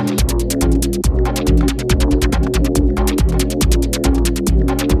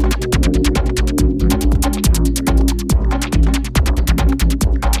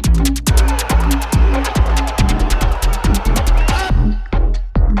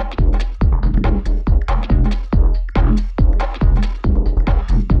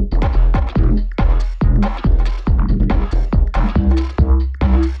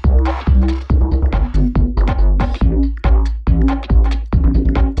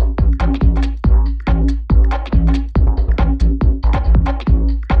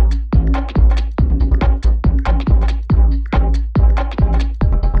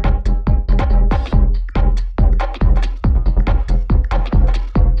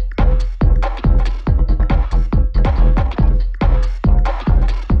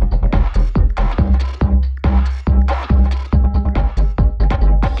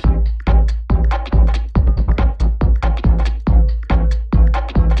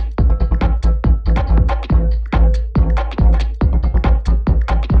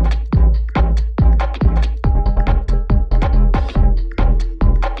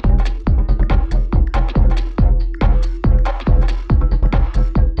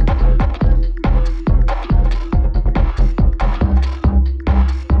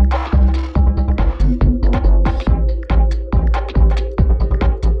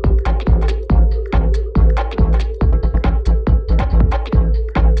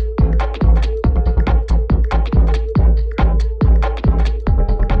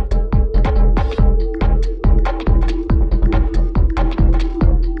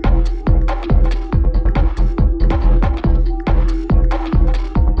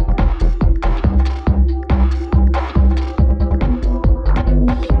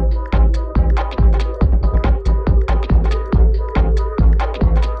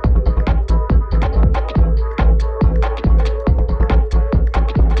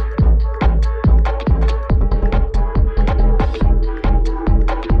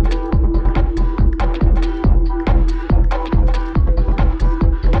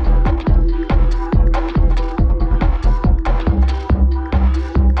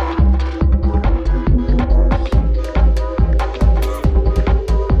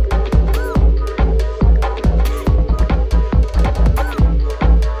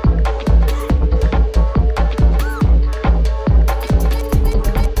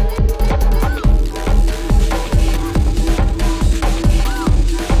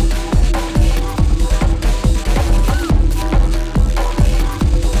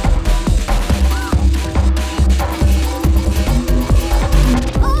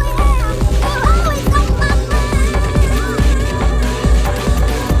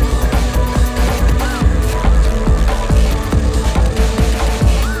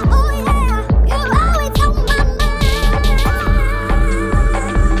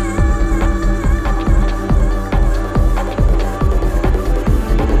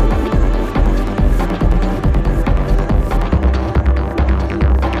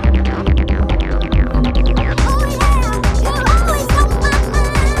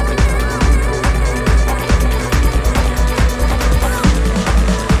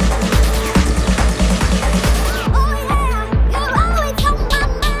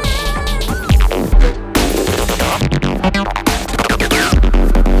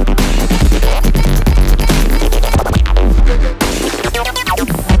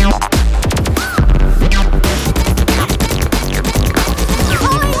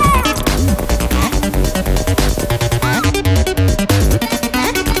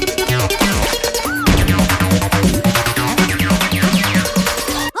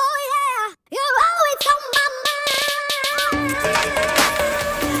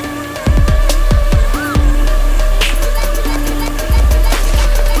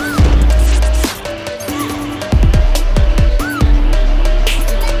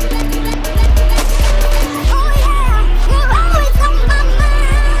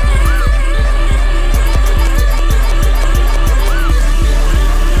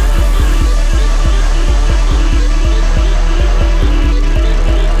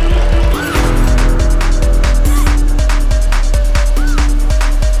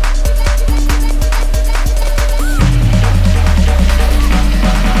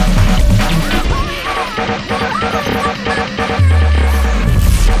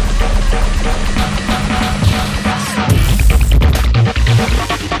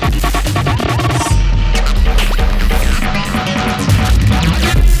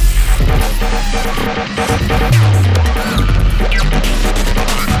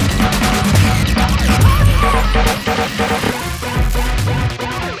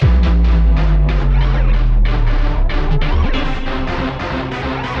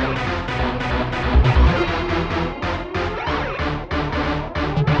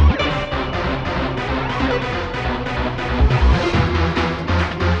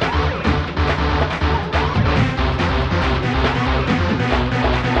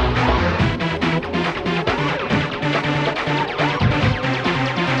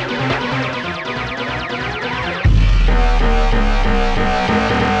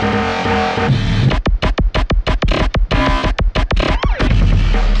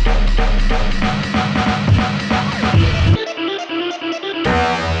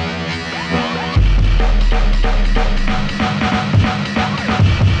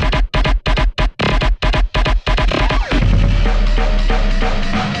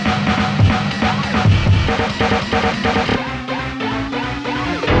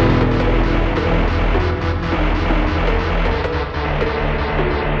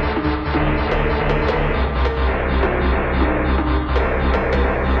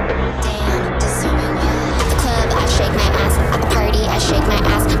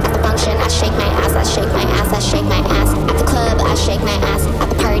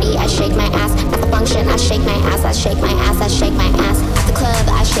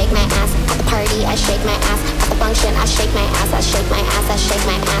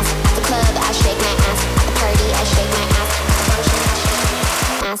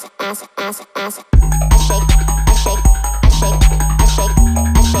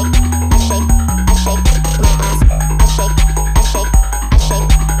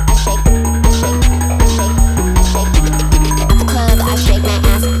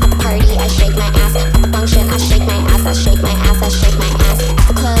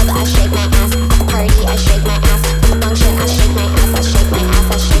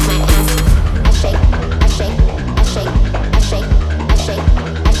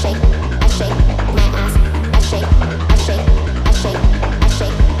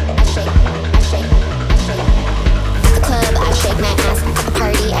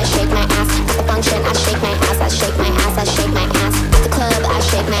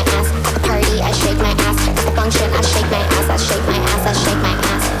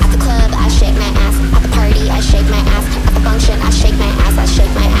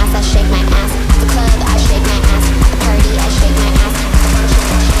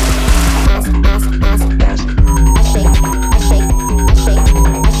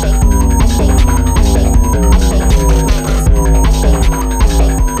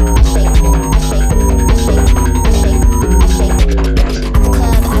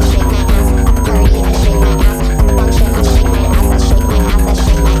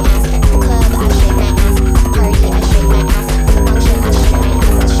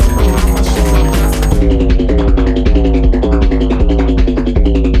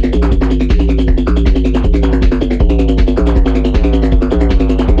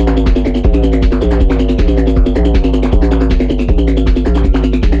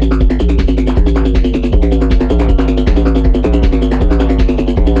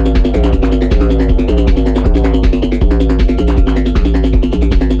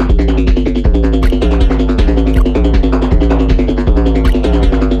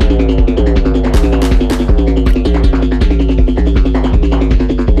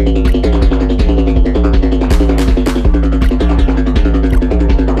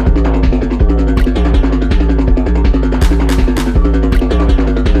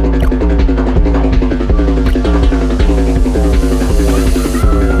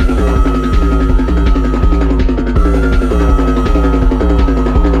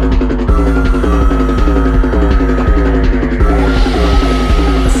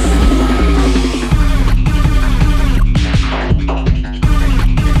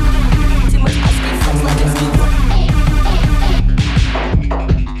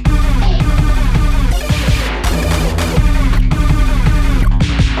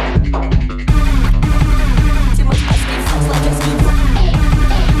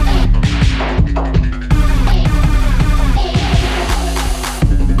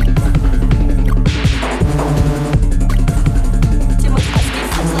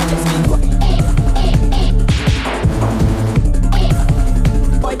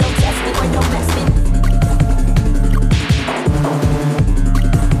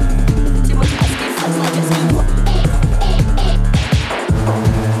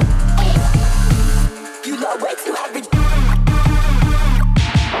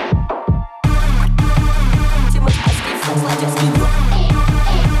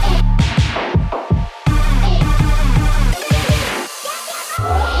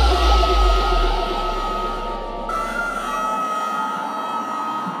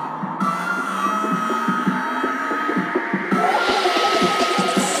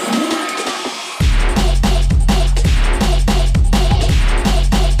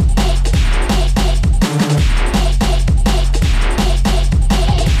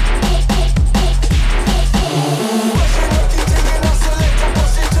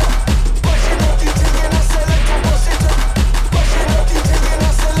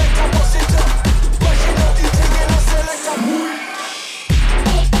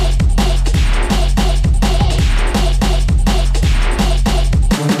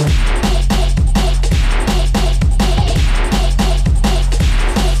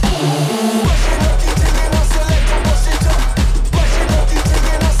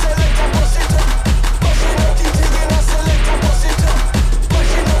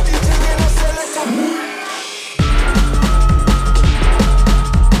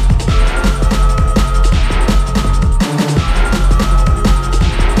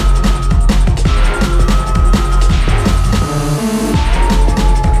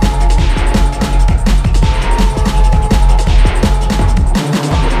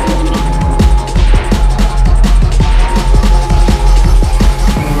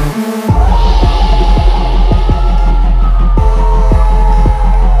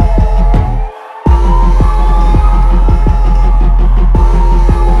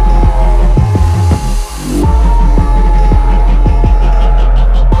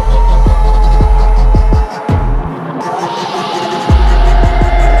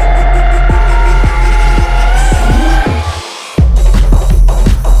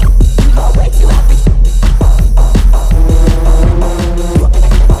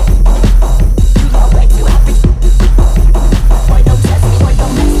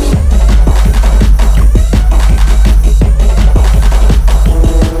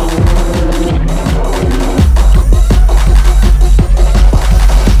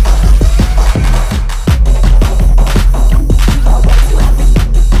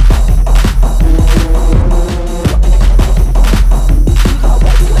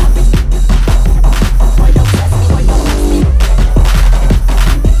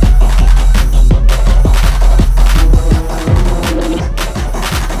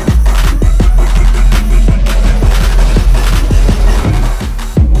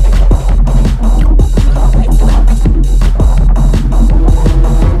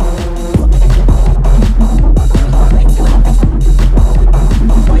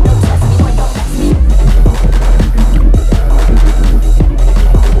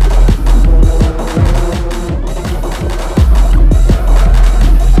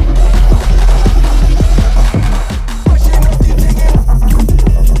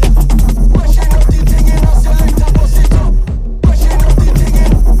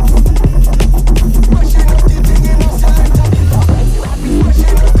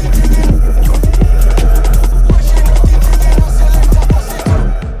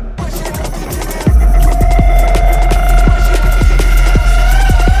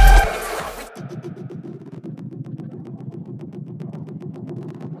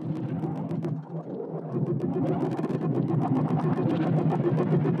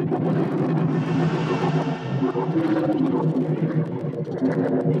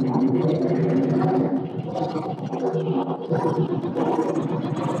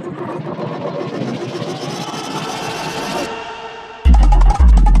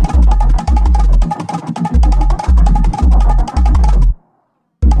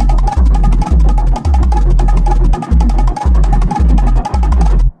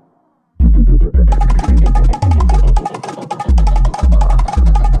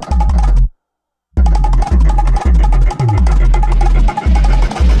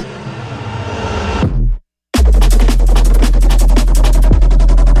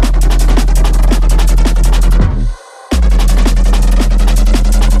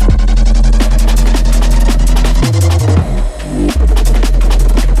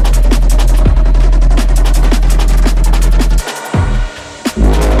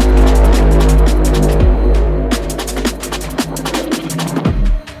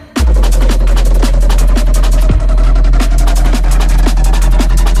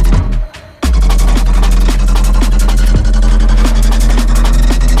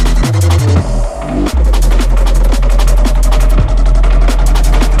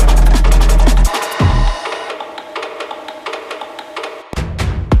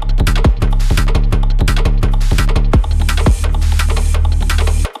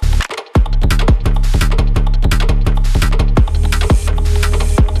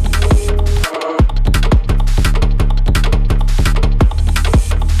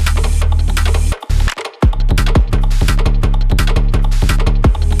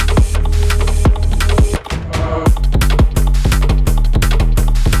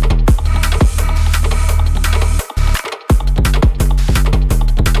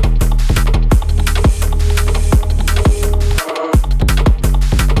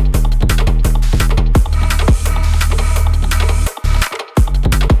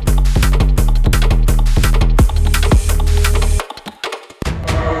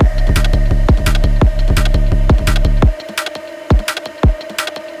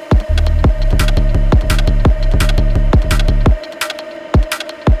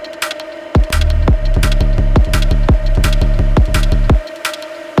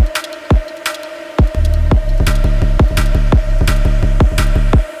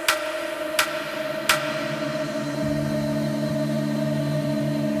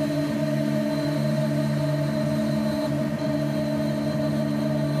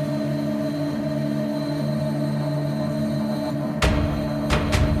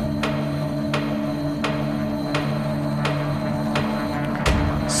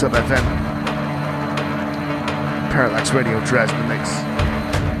 Sub FM. Parallax Radio, Draz in the mix.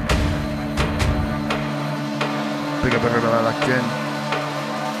 Big up everybody locked in.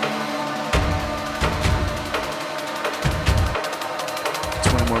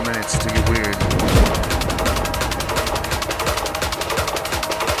 More minutes to get weird.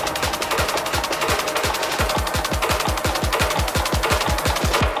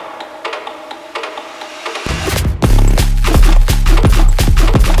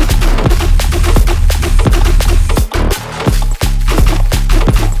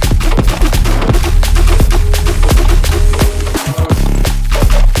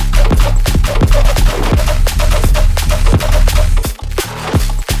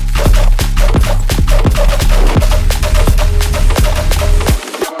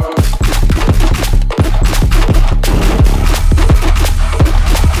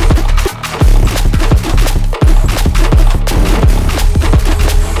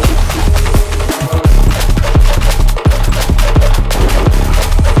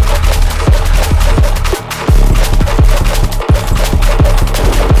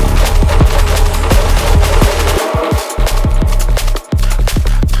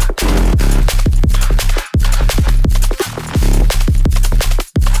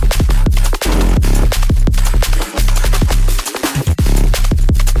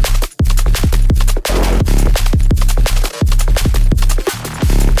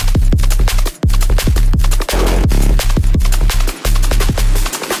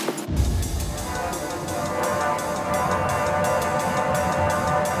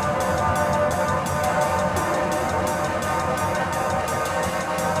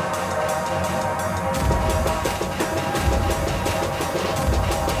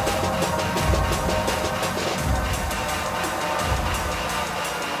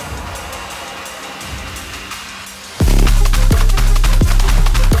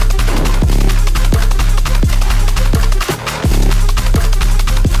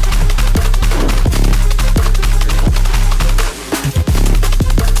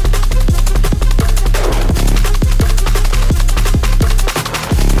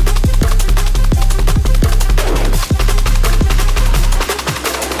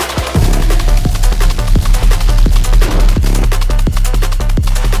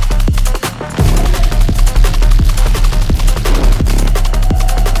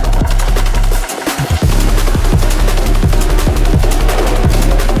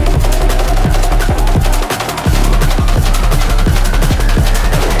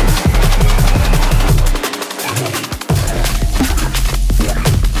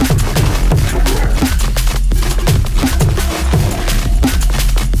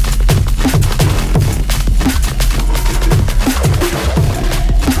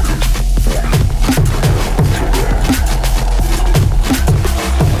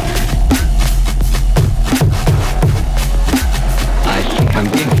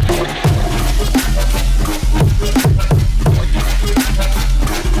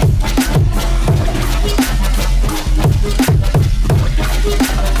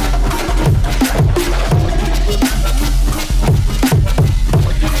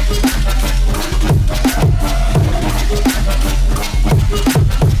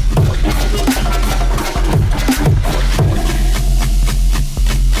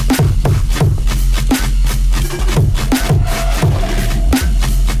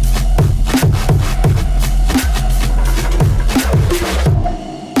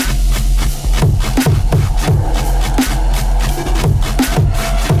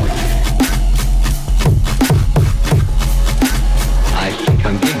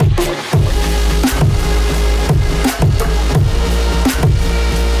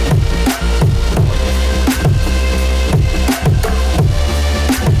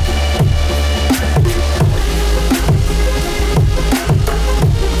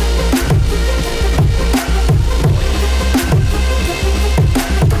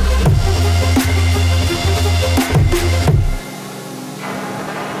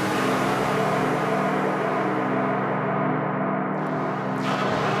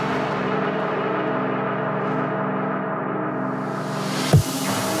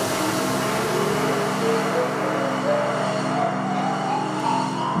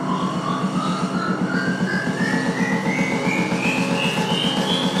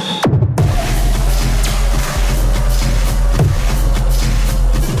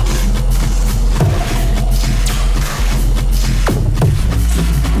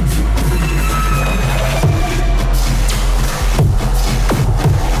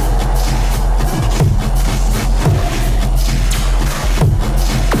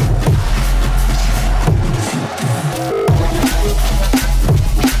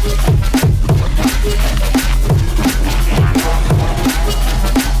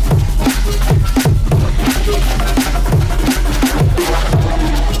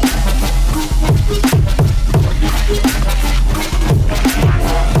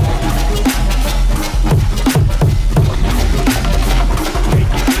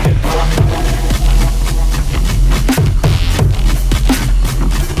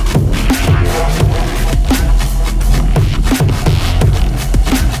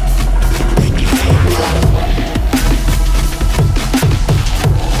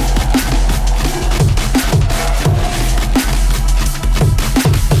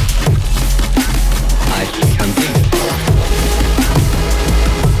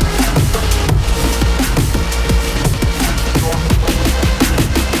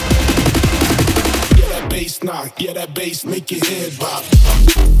 bass knock, yeah that bass make your head bop.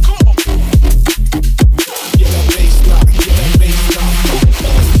 Yeah that bass knock, yeah that bass knock.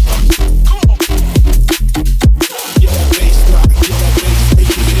 Yeah that bass knock, yeah that bass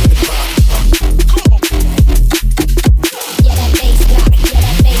make your head bop. Yeah that bass knock, yeah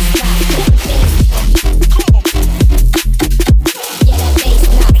that bass knock. Yeah that bass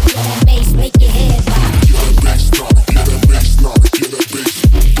knock, yeah that bass make your head bop. Yeah that bass knock, yeah that bass knock, yeah that bass,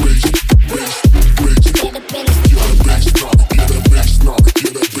 bass, bass, bass. Yeah the bass. Yeah that bass knock, yeah that bass knock,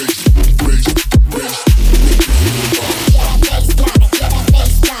 yeah that bass, bass, bass. Make your head bop. Yeah that bass knock, yeah that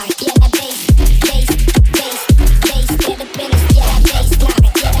bass knock, yeah that bass, bass, bass, bass. Yeah the bass, yeah that bass knock,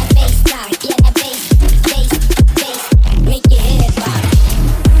 yeah that bass knock, yeah that bass, bass, bass. Make your head bop.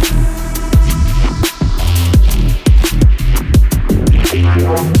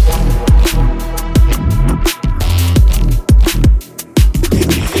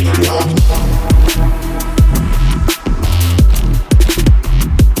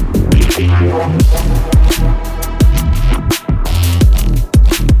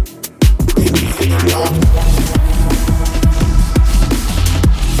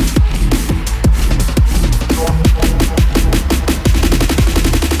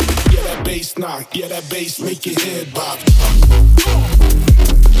 Yeah that bass knock, yeah that bass make your head bop.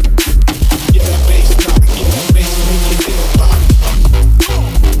 Yeah that bass knock, yeah that bass make your head bop.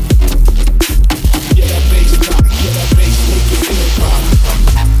 Yeah that bass knock, yeah that bass make your head bop.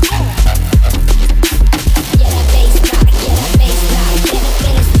 Yeah that bass knock, yeah that bass knock, yeah the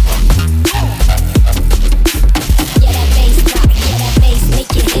bass. Yeah that bass knock, yeah that bass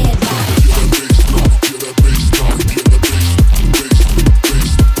make your head bop. Yeah that bass knock, yeah that bass knock, yeah that bass, bass,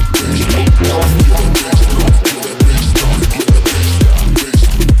 bass, bass. Yeah that bass knock, yeah that bass knock, yeah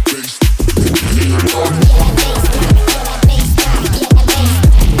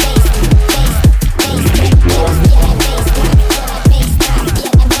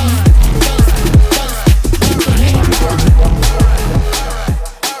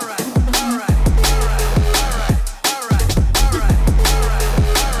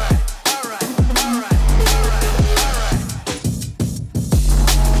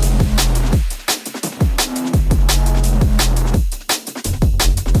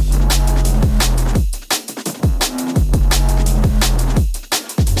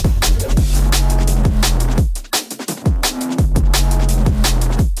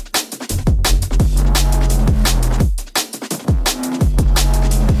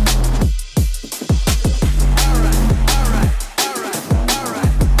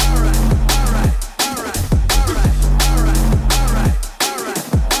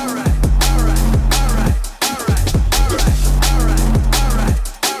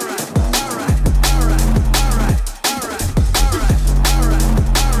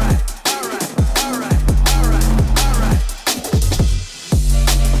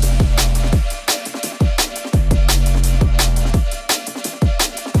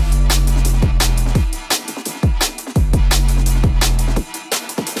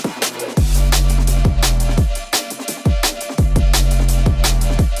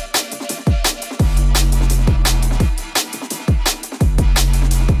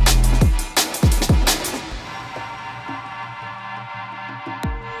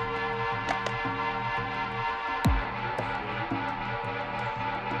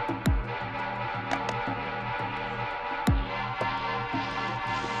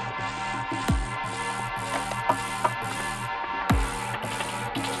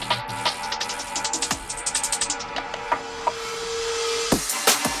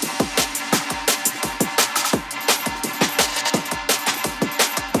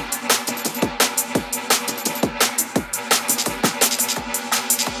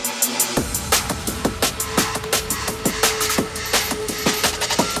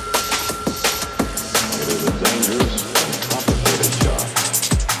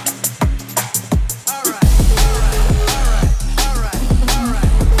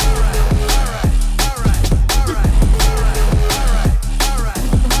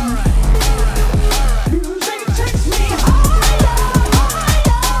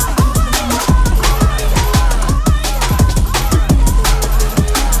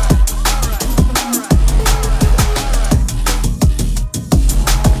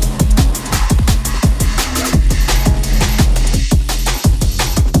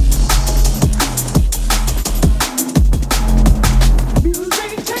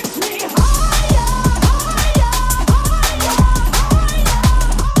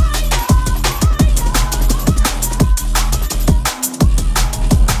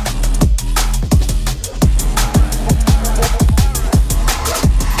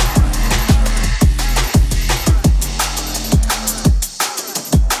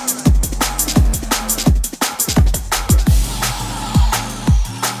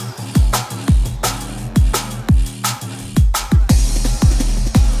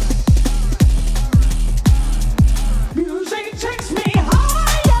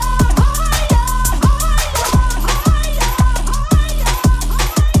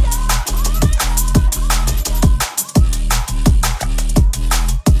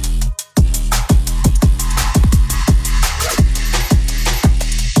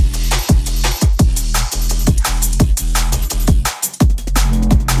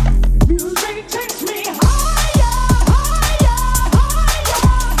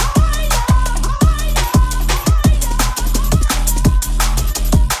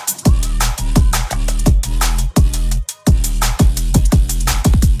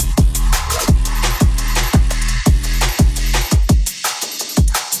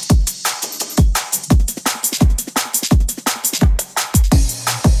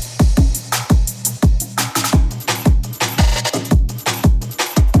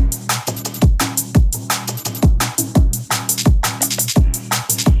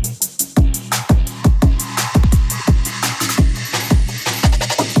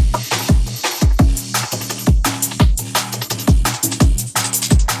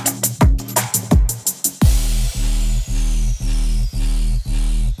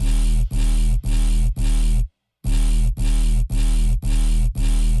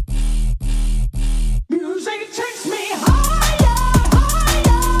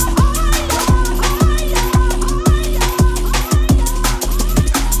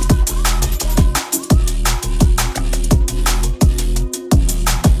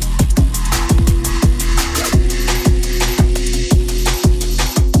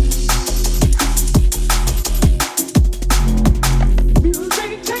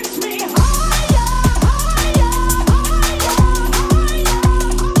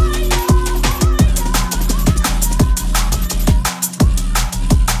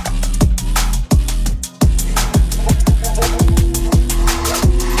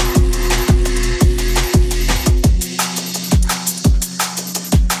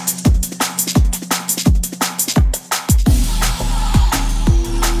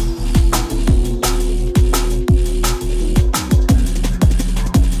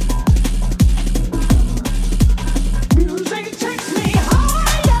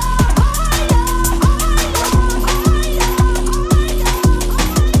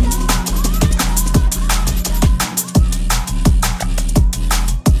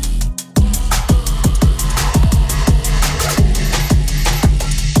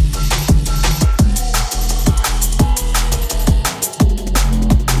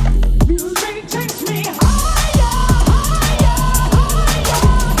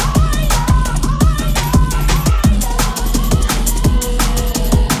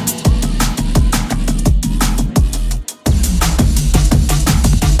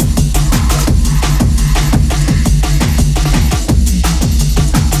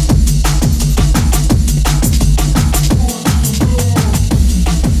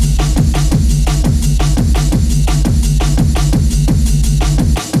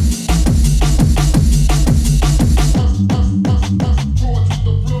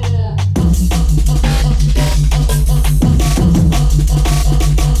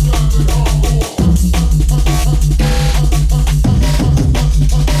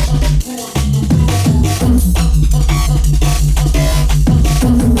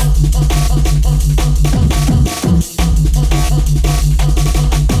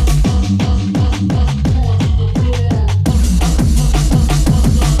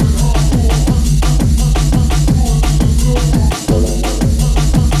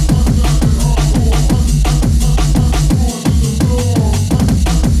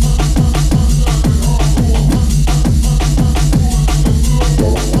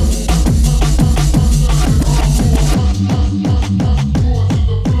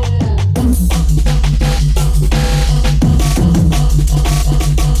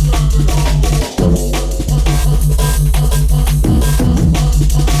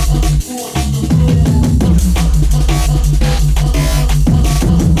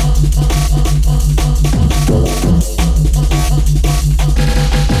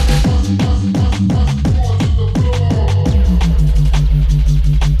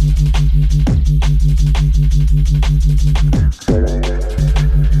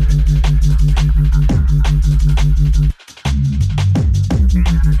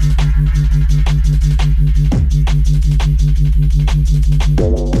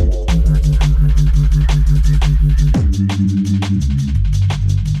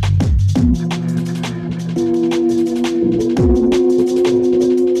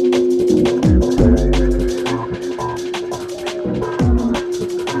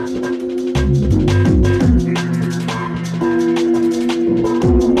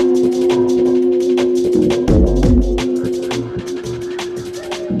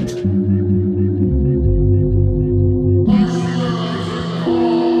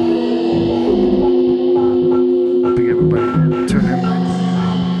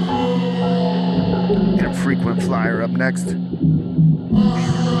Frequent Flyer up next.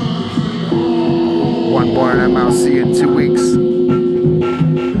 One more and I'll see you in 2 weeks.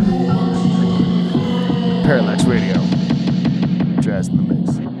 Parallax Radio. Jazz in the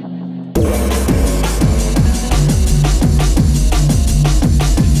mix.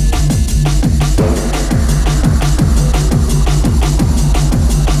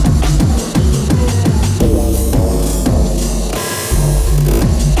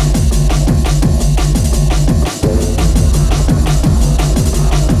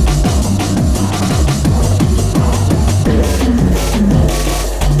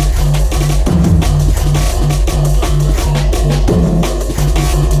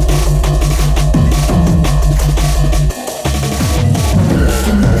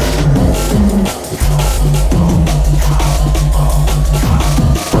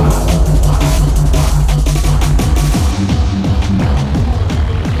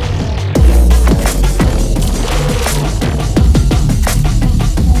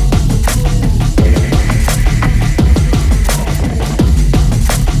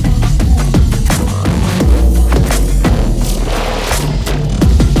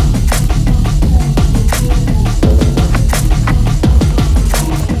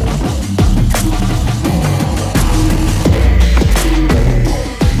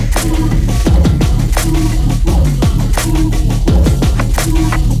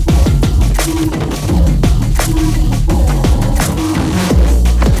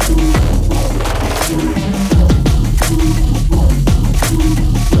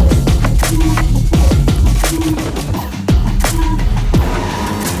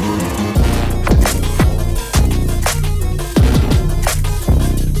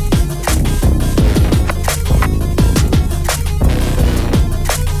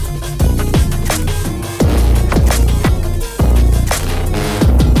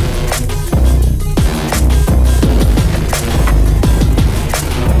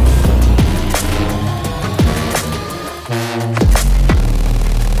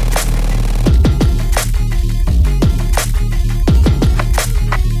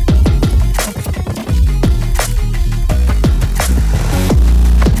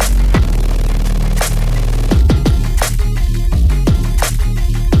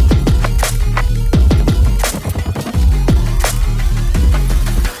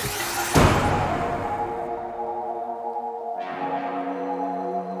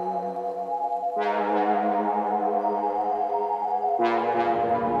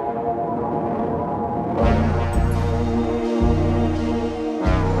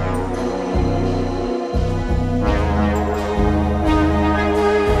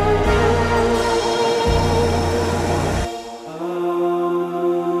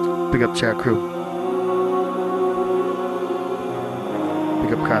 Big up Chat Crew.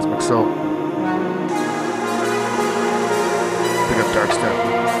 Big up Cosmic Soul. Big up Dark Step.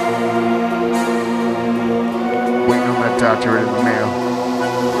 Waiting on that doctorate in the mail.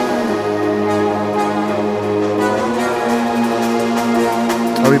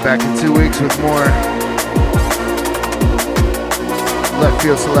 I'll be back in 2 weeks with more left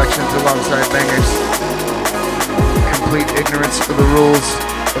field selections alongside bangers. Complete ignorance of the rules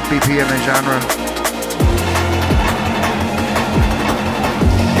of BPM and genre.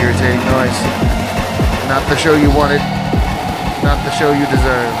 Irritating noise. Not the show you wanted, not the show you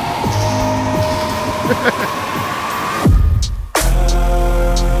deserve.